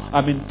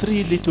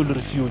three little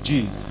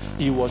refugees,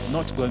 he was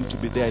not going to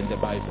be there in the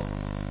Bible.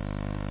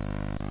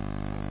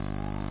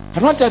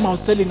 And one time I was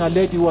telling a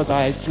lady who was a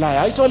high flyer,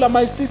 I told her,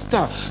 my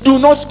sister, do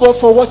not go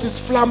for what is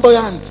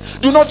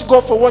flamboyant. Do not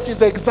go for what is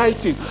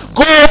exciting.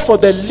 Go for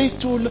the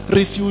little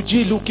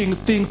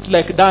refugee-looking things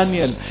like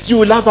Daniel. You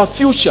will have a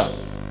future.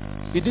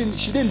 She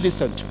didn't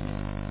listen to me.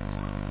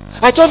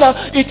 I told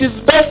her, it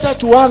is better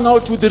to hang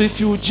out with the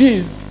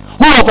refugees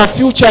who have a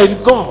future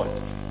in God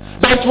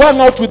than to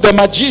hang out with the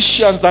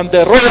magicians and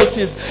the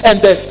royalties and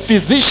the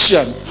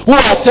physicians who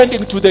are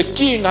attending to the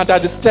king and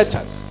at the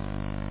status.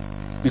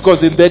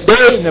 Because in the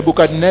day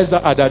Nebuchadnezzar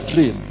had a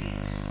dream,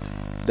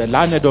 the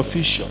learned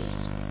officials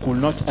could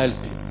not help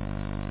him.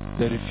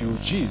 The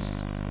refugees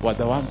were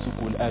the ones who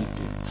could help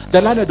him.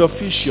 The learned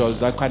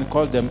officials, I can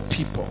call them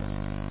people.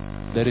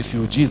 The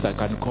refugees, I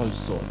can call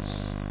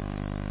souls.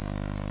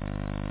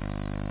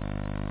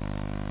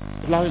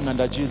 Plowing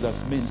under Jesus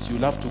means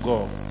you'll have to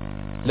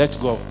let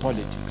go of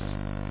politics.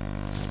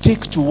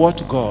 Stick to what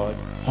God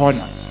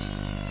honors.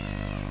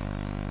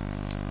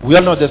 We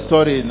all know the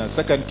story in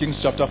 2 Kings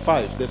chapter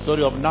 5, the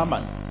story of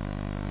Naaman.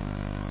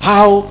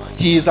 How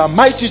he is a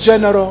mighty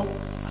general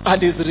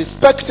and is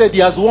respected. He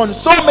has won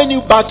so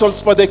many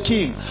battles for the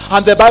king.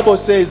 And the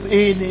Bible says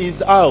in his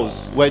house,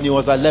 when he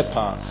was a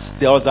leper,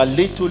 there was a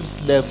little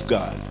slave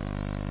girl.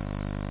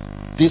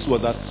 This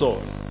was a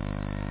soul.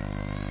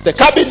 The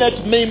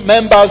cabinet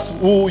members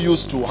who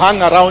used to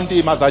hang around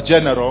him as a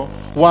general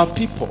were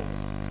people.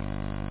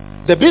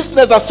 The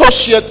business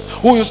associates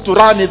who used to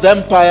run his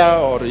empire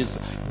or his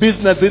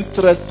business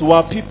interests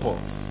were people.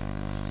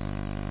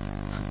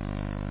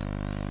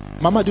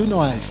 Mama, do you know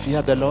why I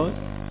fear the Lord?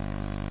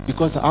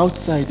 Because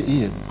outside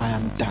him, I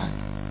am done.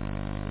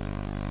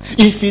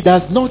 If he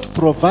does not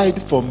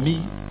provide for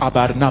me a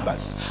Barnabas,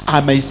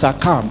 I may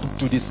succumb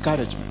to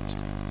discouragement.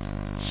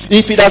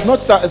 If he does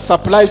not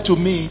supply to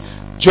me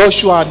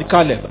Joshua and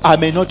Caleb, I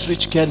may not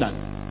reach Canaan.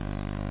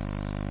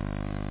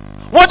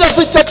 What does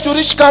it take to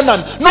reach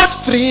Canaan?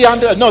 Not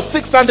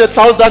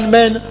 600,000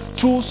 men,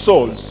 2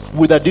 souls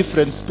with a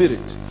different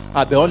spirit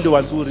are the only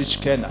ones who reach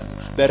Canaan.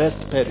 The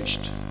rest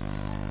perished.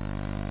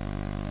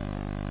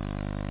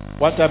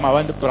 One time I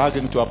went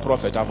bragging to a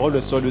prophet. I've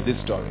always told you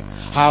this story.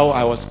 How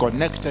I was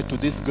connected to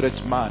this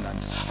great man and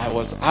I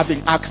was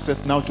having access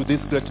now to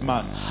this great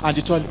man. And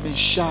he told me,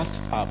 shut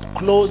up.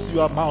 Close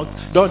your mouth.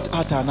 Don't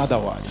utter another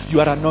word. You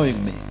are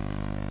annoying me.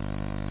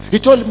 He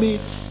told me,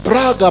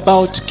 brag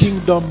about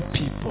kingdom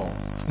people,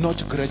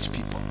 not great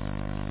people.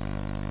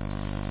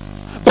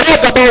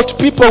 Brag about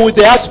people with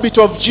the heartbeat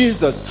of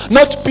Jesus,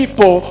 not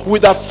people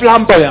with a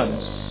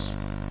flamboyance.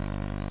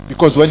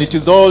 Because when it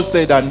is all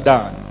said and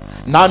done,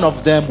 none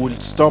of them will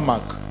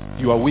stomach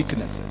your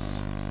weaknesses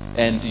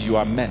and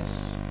your mess.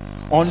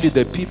 Only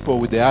the people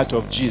with the heart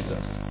of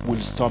Jesus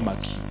will stomach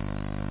you.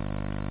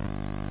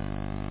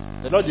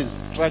 The Lord is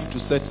trying to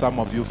set some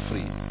of you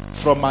free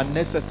from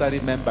unnecessary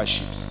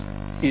memberships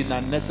in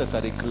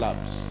unnecessary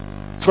clubs,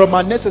 from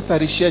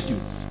unnecessary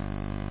schedules.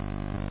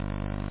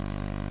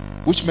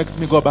 Which makes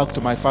me go back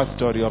to my first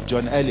story of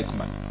John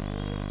Ehrlichman.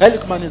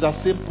 Ehrlichman is a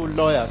simple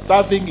lawyer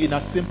serving in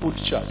a simple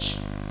church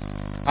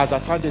as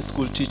a Sunday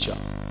school teacher.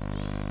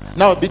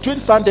 Now,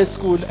 between Sunday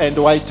school and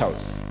the White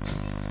House,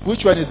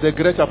 which one is the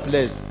greater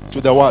place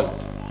to the world?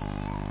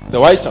 The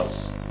White House.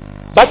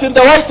 But in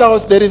the White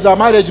House, there is a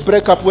marriage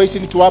breakup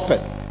waiting to happen.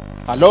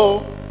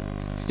 Hello?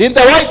 In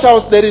the White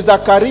House, there is a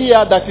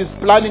career that is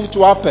planning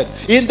to happen.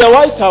 In the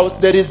White House,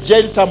 there is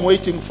jail term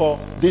waiting for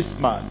this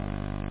man.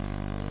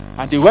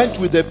 And he went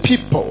with the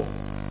people,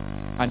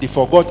 and he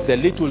forgot the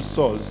little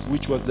souls,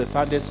 which was the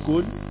Sunday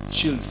school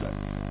children.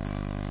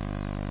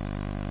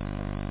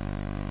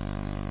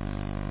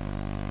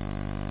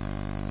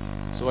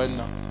 So when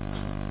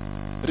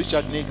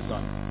Richard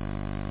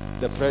Nixon,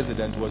 the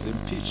president,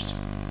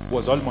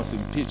 was almost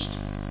impeached,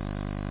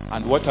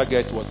 and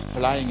Watergate was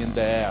flying in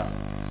the air,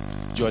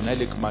 John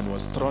Ehrlichman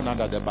was thrown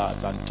under the bus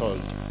and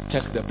told,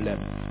 take the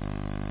blame.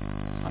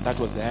 And that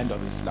was the end of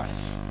his life.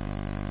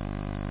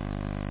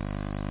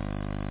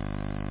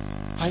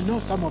 I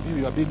know some of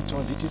you are being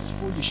told it is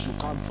foolish to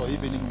come for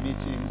evening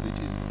meetings. It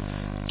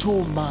is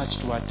too much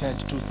to attend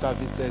two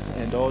services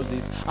and all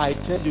this. I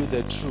tell you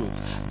the truth.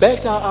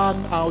 Better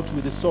hang out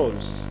with the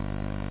souls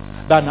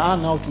than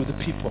hang out with the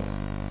people.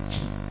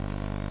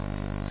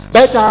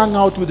 Better hang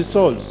out with the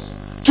souls.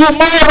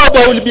 Tomorrow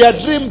there will be a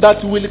dream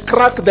that will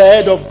crack the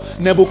head of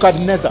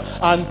Nebuchadnezzar.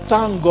 And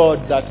thank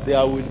God that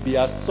there will be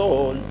a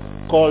soul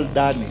called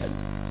Daniel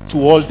to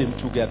hold him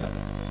together.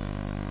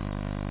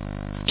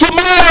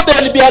 Tomorrow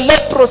there will be a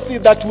leprosy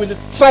that will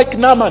strike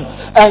Naaman.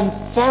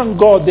 And thank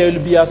God there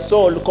will be a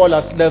soul called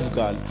a slave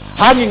girl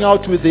hanging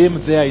out with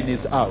him there in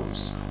his house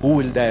who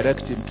will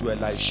direct him to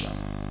Elisha.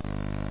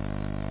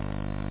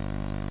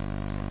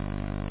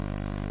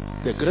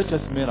 The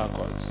greatest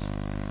miracles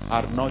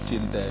are not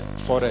in the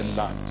foreign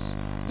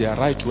lands. They are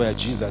right where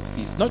Jesus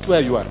is. Not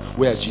where you are,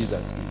 where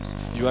Jesus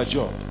is. Your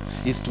job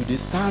is to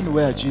discern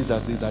where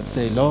Jesus is and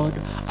say, Lord,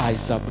 I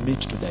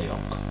submit to the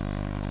yoke.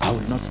 I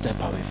will not step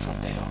away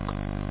from the yoke.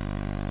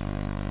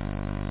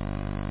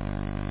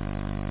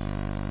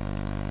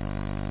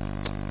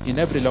 In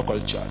every local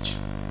church,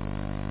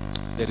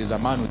 there is a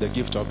man with the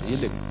gift of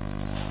healing.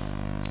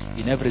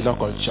 In every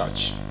local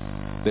church,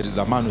 there is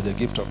a man with the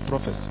gift of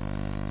prophecy.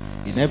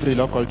 In every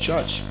local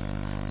church,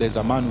 there is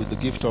a man with the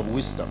gift of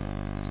wisdom.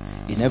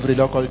 In every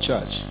local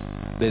church,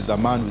 there is a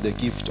man with the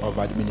gift of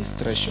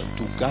administration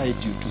to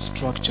guide you, to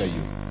structure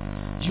you.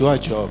 Your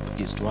job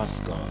is to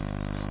ask God,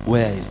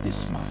 where is this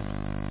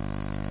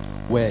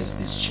man? Where is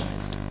this child?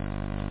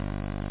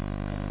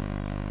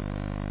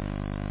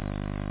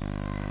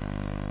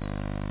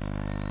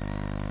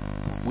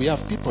 We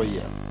have people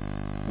here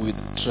with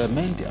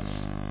tremendous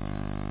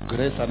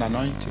grace and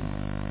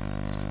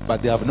anointing,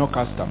 but they have no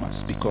customers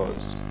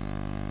because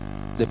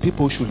the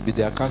people who should be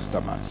their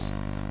customers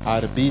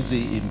are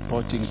busy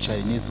importing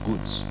Chinese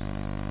goods.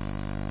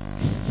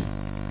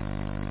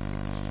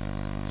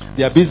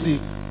 They are busy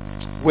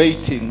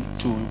waiting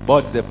to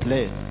board the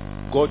plane,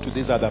 go to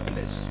this other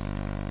place.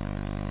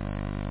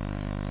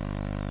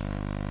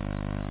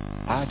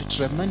 I had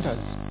tremendous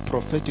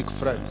prophetic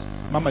friends.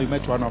 Mama, you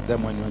met one of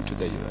them when you went to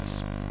the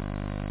US.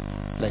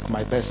 Like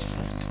my best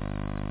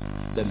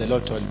friend. Then the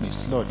Lord told me,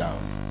 slow down.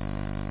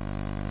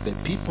 The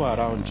people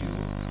around you,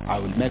 I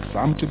will make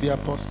some to be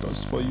apostles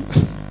for you,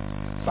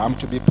 some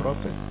to be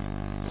prophets,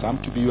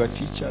 some to be your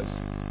teachers.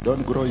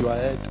 Don't grow your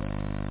head.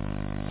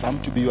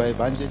 Some to be your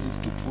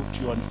evangelists, to put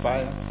you on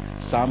fire.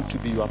 Some to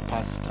be your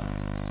pastor.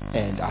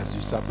 And as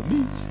you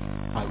submit,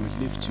 I will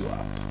lift you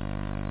up.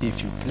 If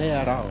you play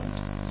around,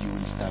 you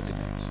will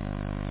stagnate.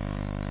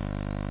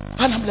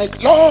 And I'm like,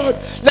 Lord,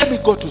 let me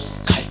go to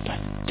Skype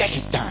and get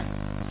it done.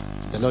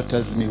 The Lord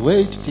tells me,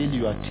 wait till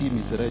your team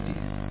is ready.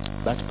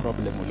 That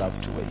problem will have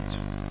to wait.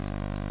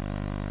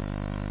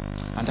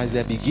 And as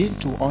I begin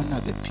to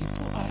honor the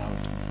people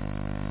around me,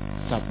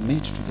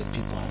 submit to the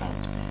people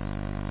around me,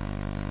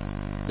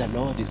 the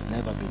Lord has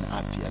never been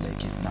happier like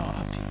he's now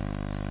happy.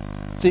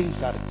 Things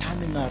are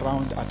turning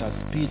around at a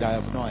speed I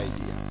have no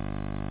idea.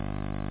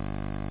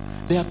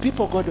 There are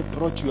people God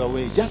brought you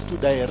away just to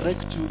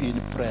direct you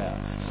in prayer.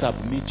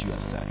 Submit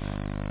yourself.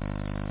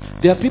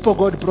 There are people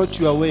God brought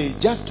you away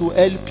just to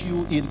help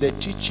you in the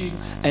teaching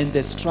and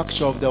the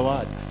structure of the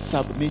word.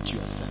 Submit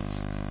yourself.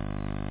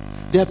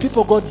 There are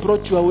people God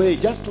brought you away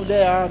just to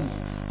lay hands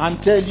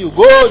and tell you,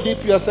 go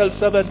dip yourself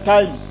 7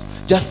 times.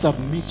 Just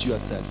submit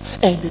yourself.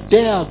 And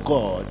dare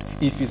God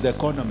if his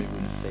economy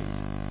will fail.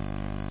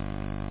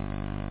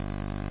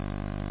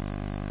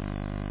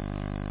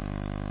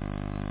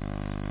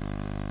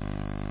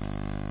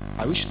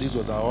 I wish this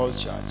was our whole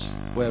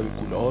church where we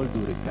could all do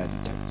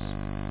repentance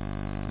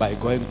by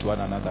going to one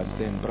another and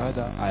saying,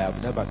 brother, I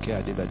have never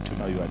cared even to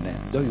know your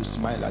name, though you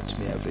smile at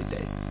me every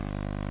day.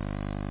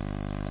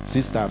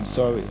 Sister, I'm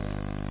sorry,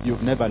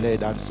 you've never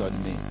laid hands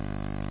on me.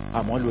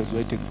 I'm always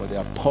waiting for the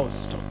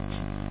apostle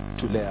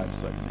to lay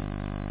hands on me.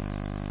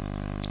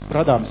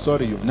 Brother, I'm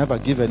sorry, you've never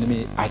given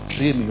me a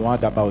dream you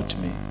had about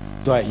me,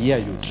 though I hear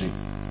you dream.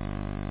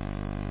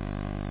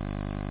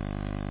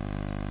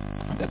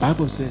 And the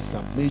Bible says,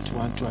 submit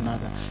one to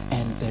another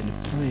and then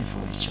pray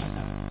for each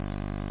other.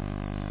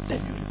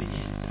 Then you will be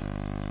healed.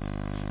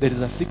 There is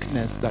a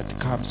sickness that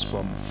comes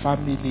from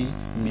family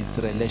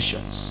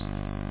misrelations.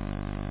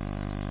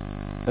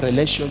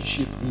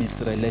 Relationship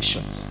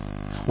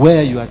misrelations.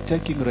 Where you are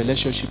taking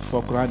relationship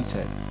for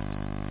granted.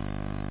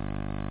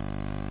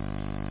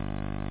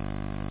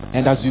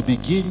 And as you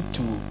begin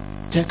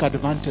to take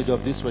advantage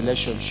of these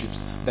relationships,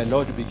 the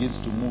Lord begins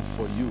to move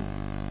for you.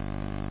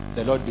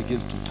 The Lord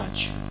begins to touch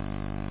you.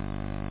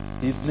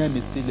 His name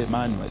is still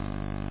Emmanuel.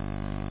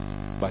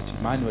 But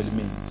Emmanuel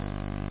means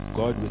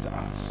God with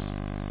us.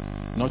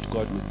 Not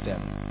God with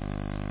them.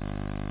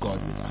 God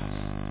with us.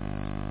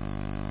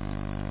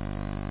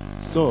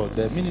 So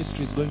the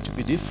ministry is going to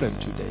be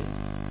different today.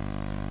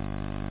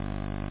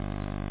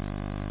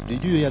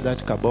 Did you hear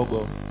that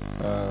Kabogo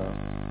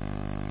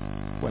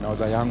When I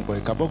was a young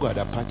boy, Kabogo had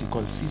a party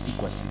called Sisi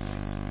kwa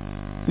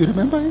Sisi. You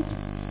remember it?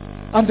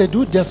 And the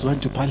dude just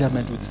went to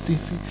parliament with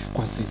Sisi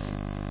kwa Sisi.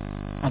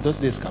 And those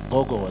days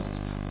Kabogo was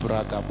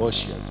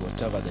braggadocious,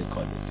 whatever they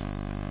call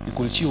it. You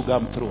could chew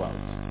gum throughout.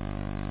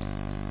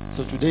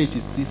 So today it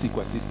is Sisi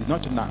kwa Sisi,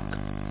 not Nak.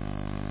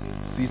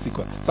 Sisi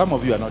kwa. Some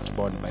of you are not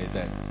born by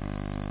then.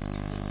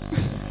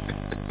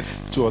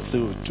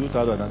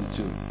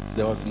 2002.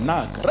 There was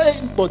Nak,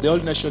 rainbow, the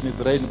whole nation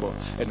is rainbow.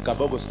 And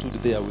Kabogo stood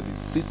there with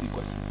his Sisi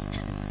kwa Sisi.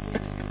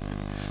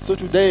 So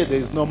today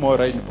there is no more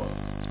rainbow.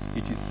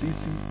 It is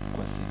Sisi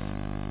kwa Sisi.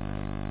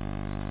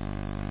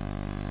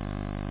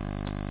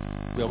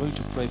 We are going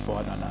to pray for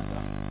one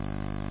another.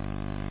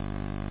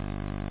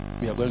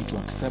 We are going to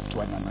accept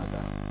one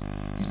another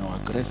in our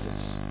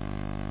graces.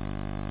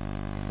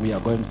 We are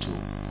going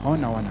to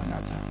honor one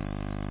another.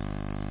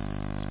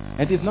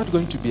 And it's not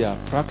going to be a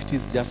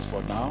practice just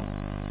for now.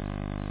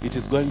 It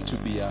is going to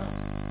be a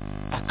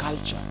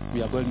culture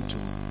we are going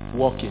to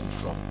walk in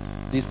from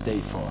this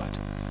day forward.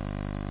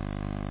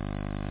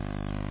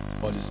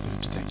 Holy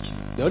Spirit, thank you.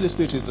 The Holy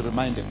Spirit is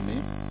reminding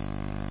me,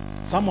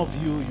 some of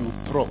you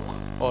broke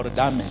or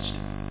damaged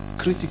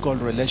critical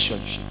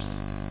relationships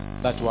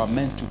that were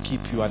meant to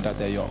keep you under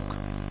the yoke.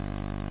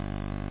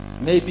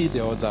 Maybe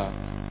there was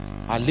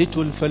a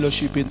little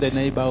fellowship in the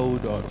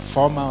neighborhood or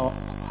former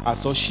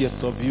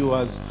associates of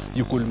yours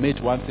you could meet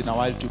once in a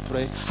while to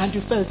pray, and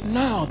you felt,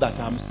 now that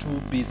I'm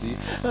too busy,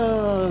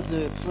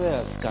 the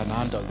prayers can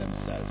handle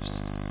themselves.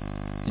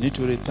 You need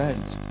to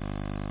repent.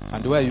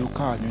 And where you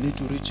can, you need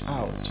to reach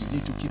out. You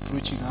need to keep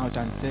reaching out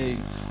and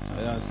saying,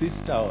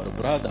 sister or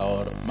brother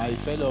or my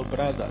fellow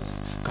brothers,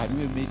 can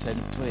we meet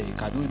and pray?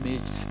 Can we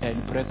meet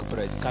and break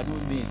bread? Can we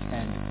meet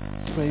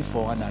and pray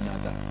for one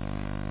another?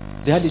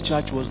 The early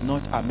church was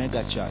not a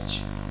mega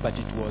church, but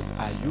it was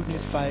a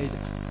unified,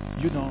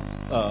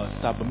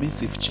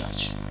 submissive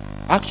church.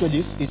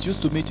 Actually, it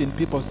used to meet in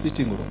people's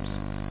sitting rooms.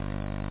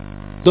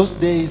 Those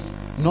days,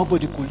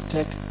 nobody could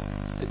take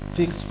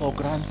things for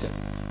granted.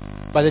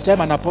 By the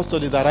time an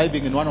apostle is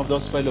arriving in one of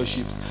those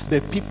fellowships, the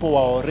people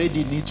are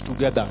already knit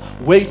together,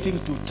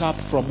 waiting to tap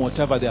from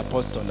whatever the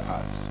apostle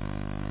has.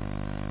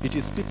 It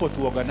is people to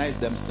organize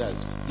themselves,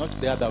 not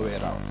the other way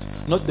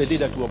around. Not the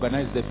leader to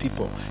organize the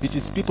people. It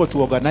is people to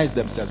organize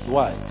themselves.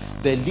 Why?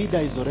 The leader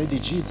is already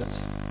Jesus.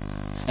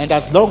 And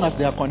as long as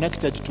they are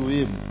connected to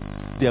him,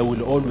 there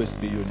will always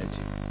be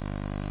unity.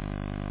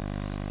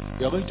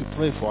 We are going to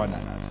pray for one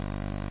another.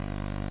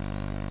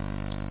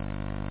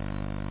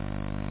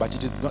 But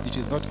it is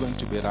not going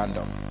to be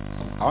random.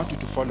 I want you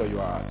to follow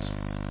your heart.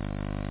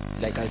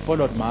 Like I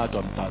followed my heart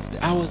on Thursday.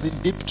 I was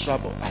in deep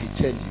trouble, I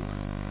tell you.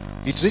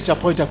 It reached a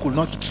point I could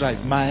not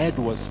drive. My head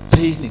was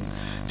paining.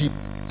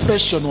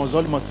 Depression was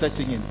almost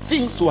setting in.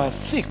 Things were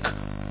thick.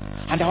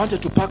 And I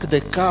wanted to park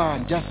the car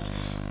and just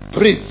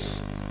breathe.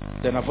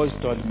 Then a voice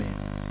told me,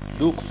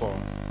 look for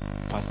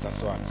Pastor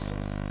so-and-so,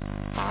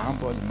 a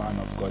humble man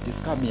of God. He's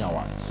come here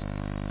once.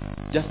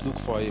 Just look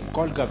for him.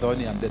 Call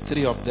Gathoni and the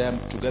three of them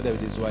together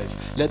with his wife.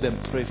 Let them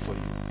pray for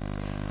you.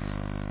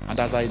 And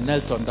as I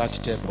knelt on that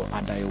table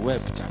and I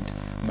wept and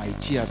my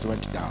tears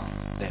went down,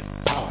 the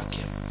power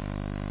came.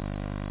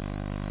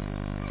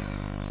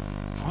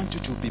 I want you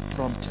to be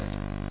prompted.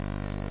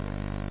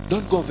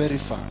 Don't go very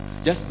far.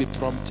 Just be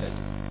prompted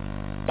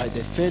by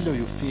the fellow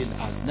you feel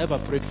has never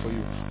prayed for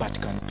you but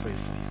can pray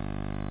for you.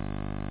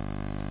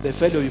 The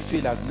fellow you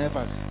feel has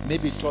never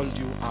maybe told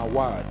you a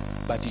word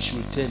but he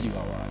should tell you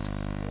a word.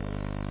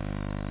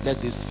 Let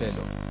this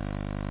fellow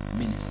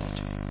minister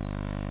to you.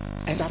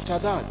 And after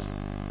that,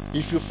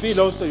 if you feel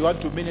also you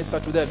want to minister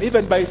to them,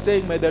 even by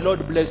saying, may the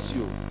Lord bless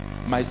you,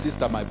 my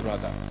sister, my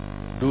brother,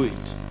 do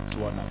it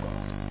to honor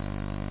God.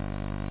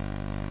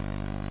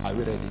 Are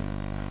we ready?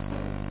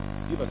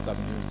 Give us some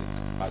music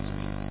as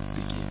we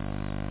begin.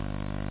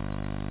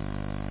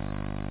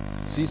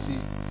 Sisi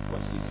kwa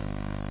Sisi.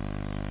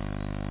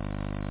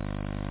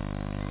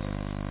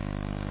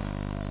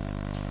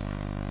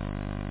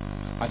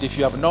 And if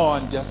you have no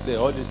one, just say,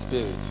 Holy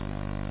Spirit,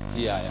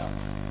 here I am.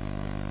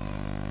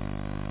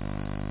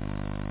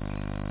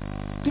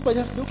 People are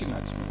just looking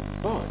at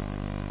you. Boy,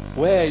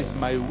 where is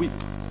my whip?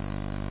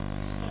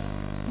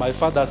 My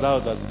father's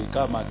house has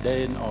become a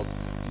den of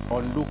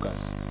onlookers.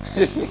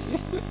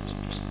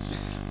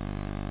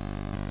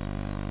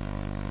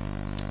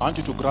 I want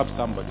you to grab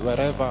somebody,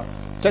 wherever.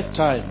 Take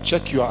time,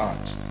 check your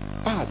heart.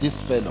 This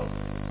fellow,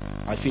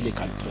 I feel he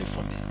can pray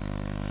for me.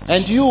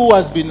 And you who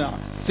has been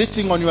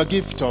sitting on your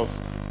gift of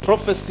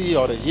prophecy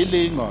or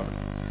healing or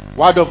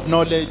word of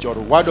knowledge or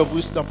word of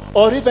wisdom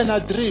or even a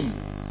dream,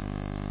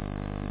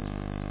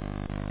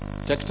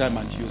 take time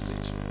and use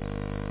it.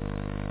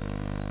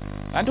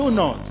 And who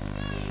knows,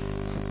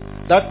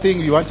 that thing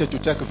you wanted to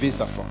take a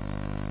visa for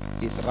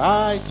is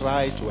right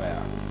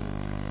where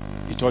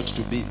it ought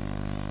to be.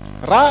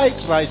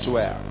 Right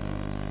where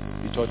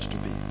it ought to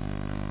be.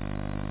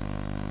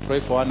 Pray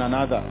for one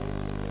another.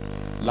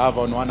 Love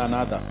on one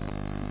another.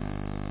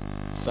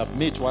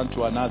 Submit one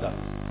to another.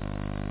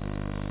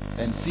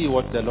 And see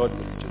what the Lord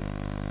will do.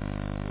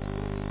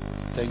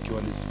 Thank you,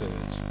 Holy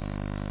Spirit.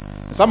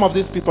 Some of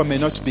these people may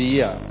not be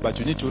here, but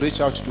you need to reach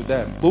out to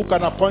them. Book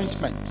an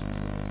appointment.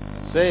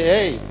 Say,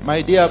 hey,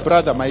 my dear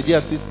brother, my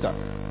dear sister,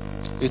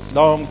 it's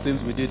long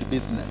since we did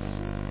business.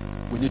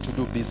 We need to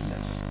do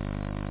business.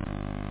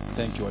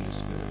 Thank you, Holy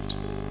Spirit.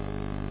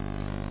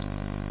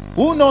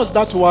 Who knows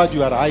that word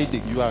you are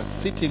hiding, you are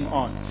sitting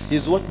on,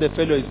 is what the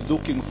fellow is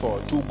looking for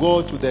to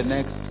go to the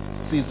next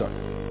season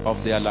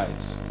of their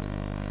lives.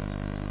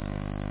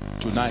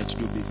 Tonight,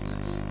 do business.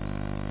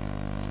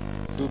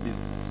 Do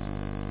business.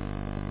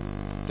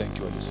 Thank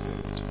you, Holy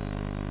Spirit.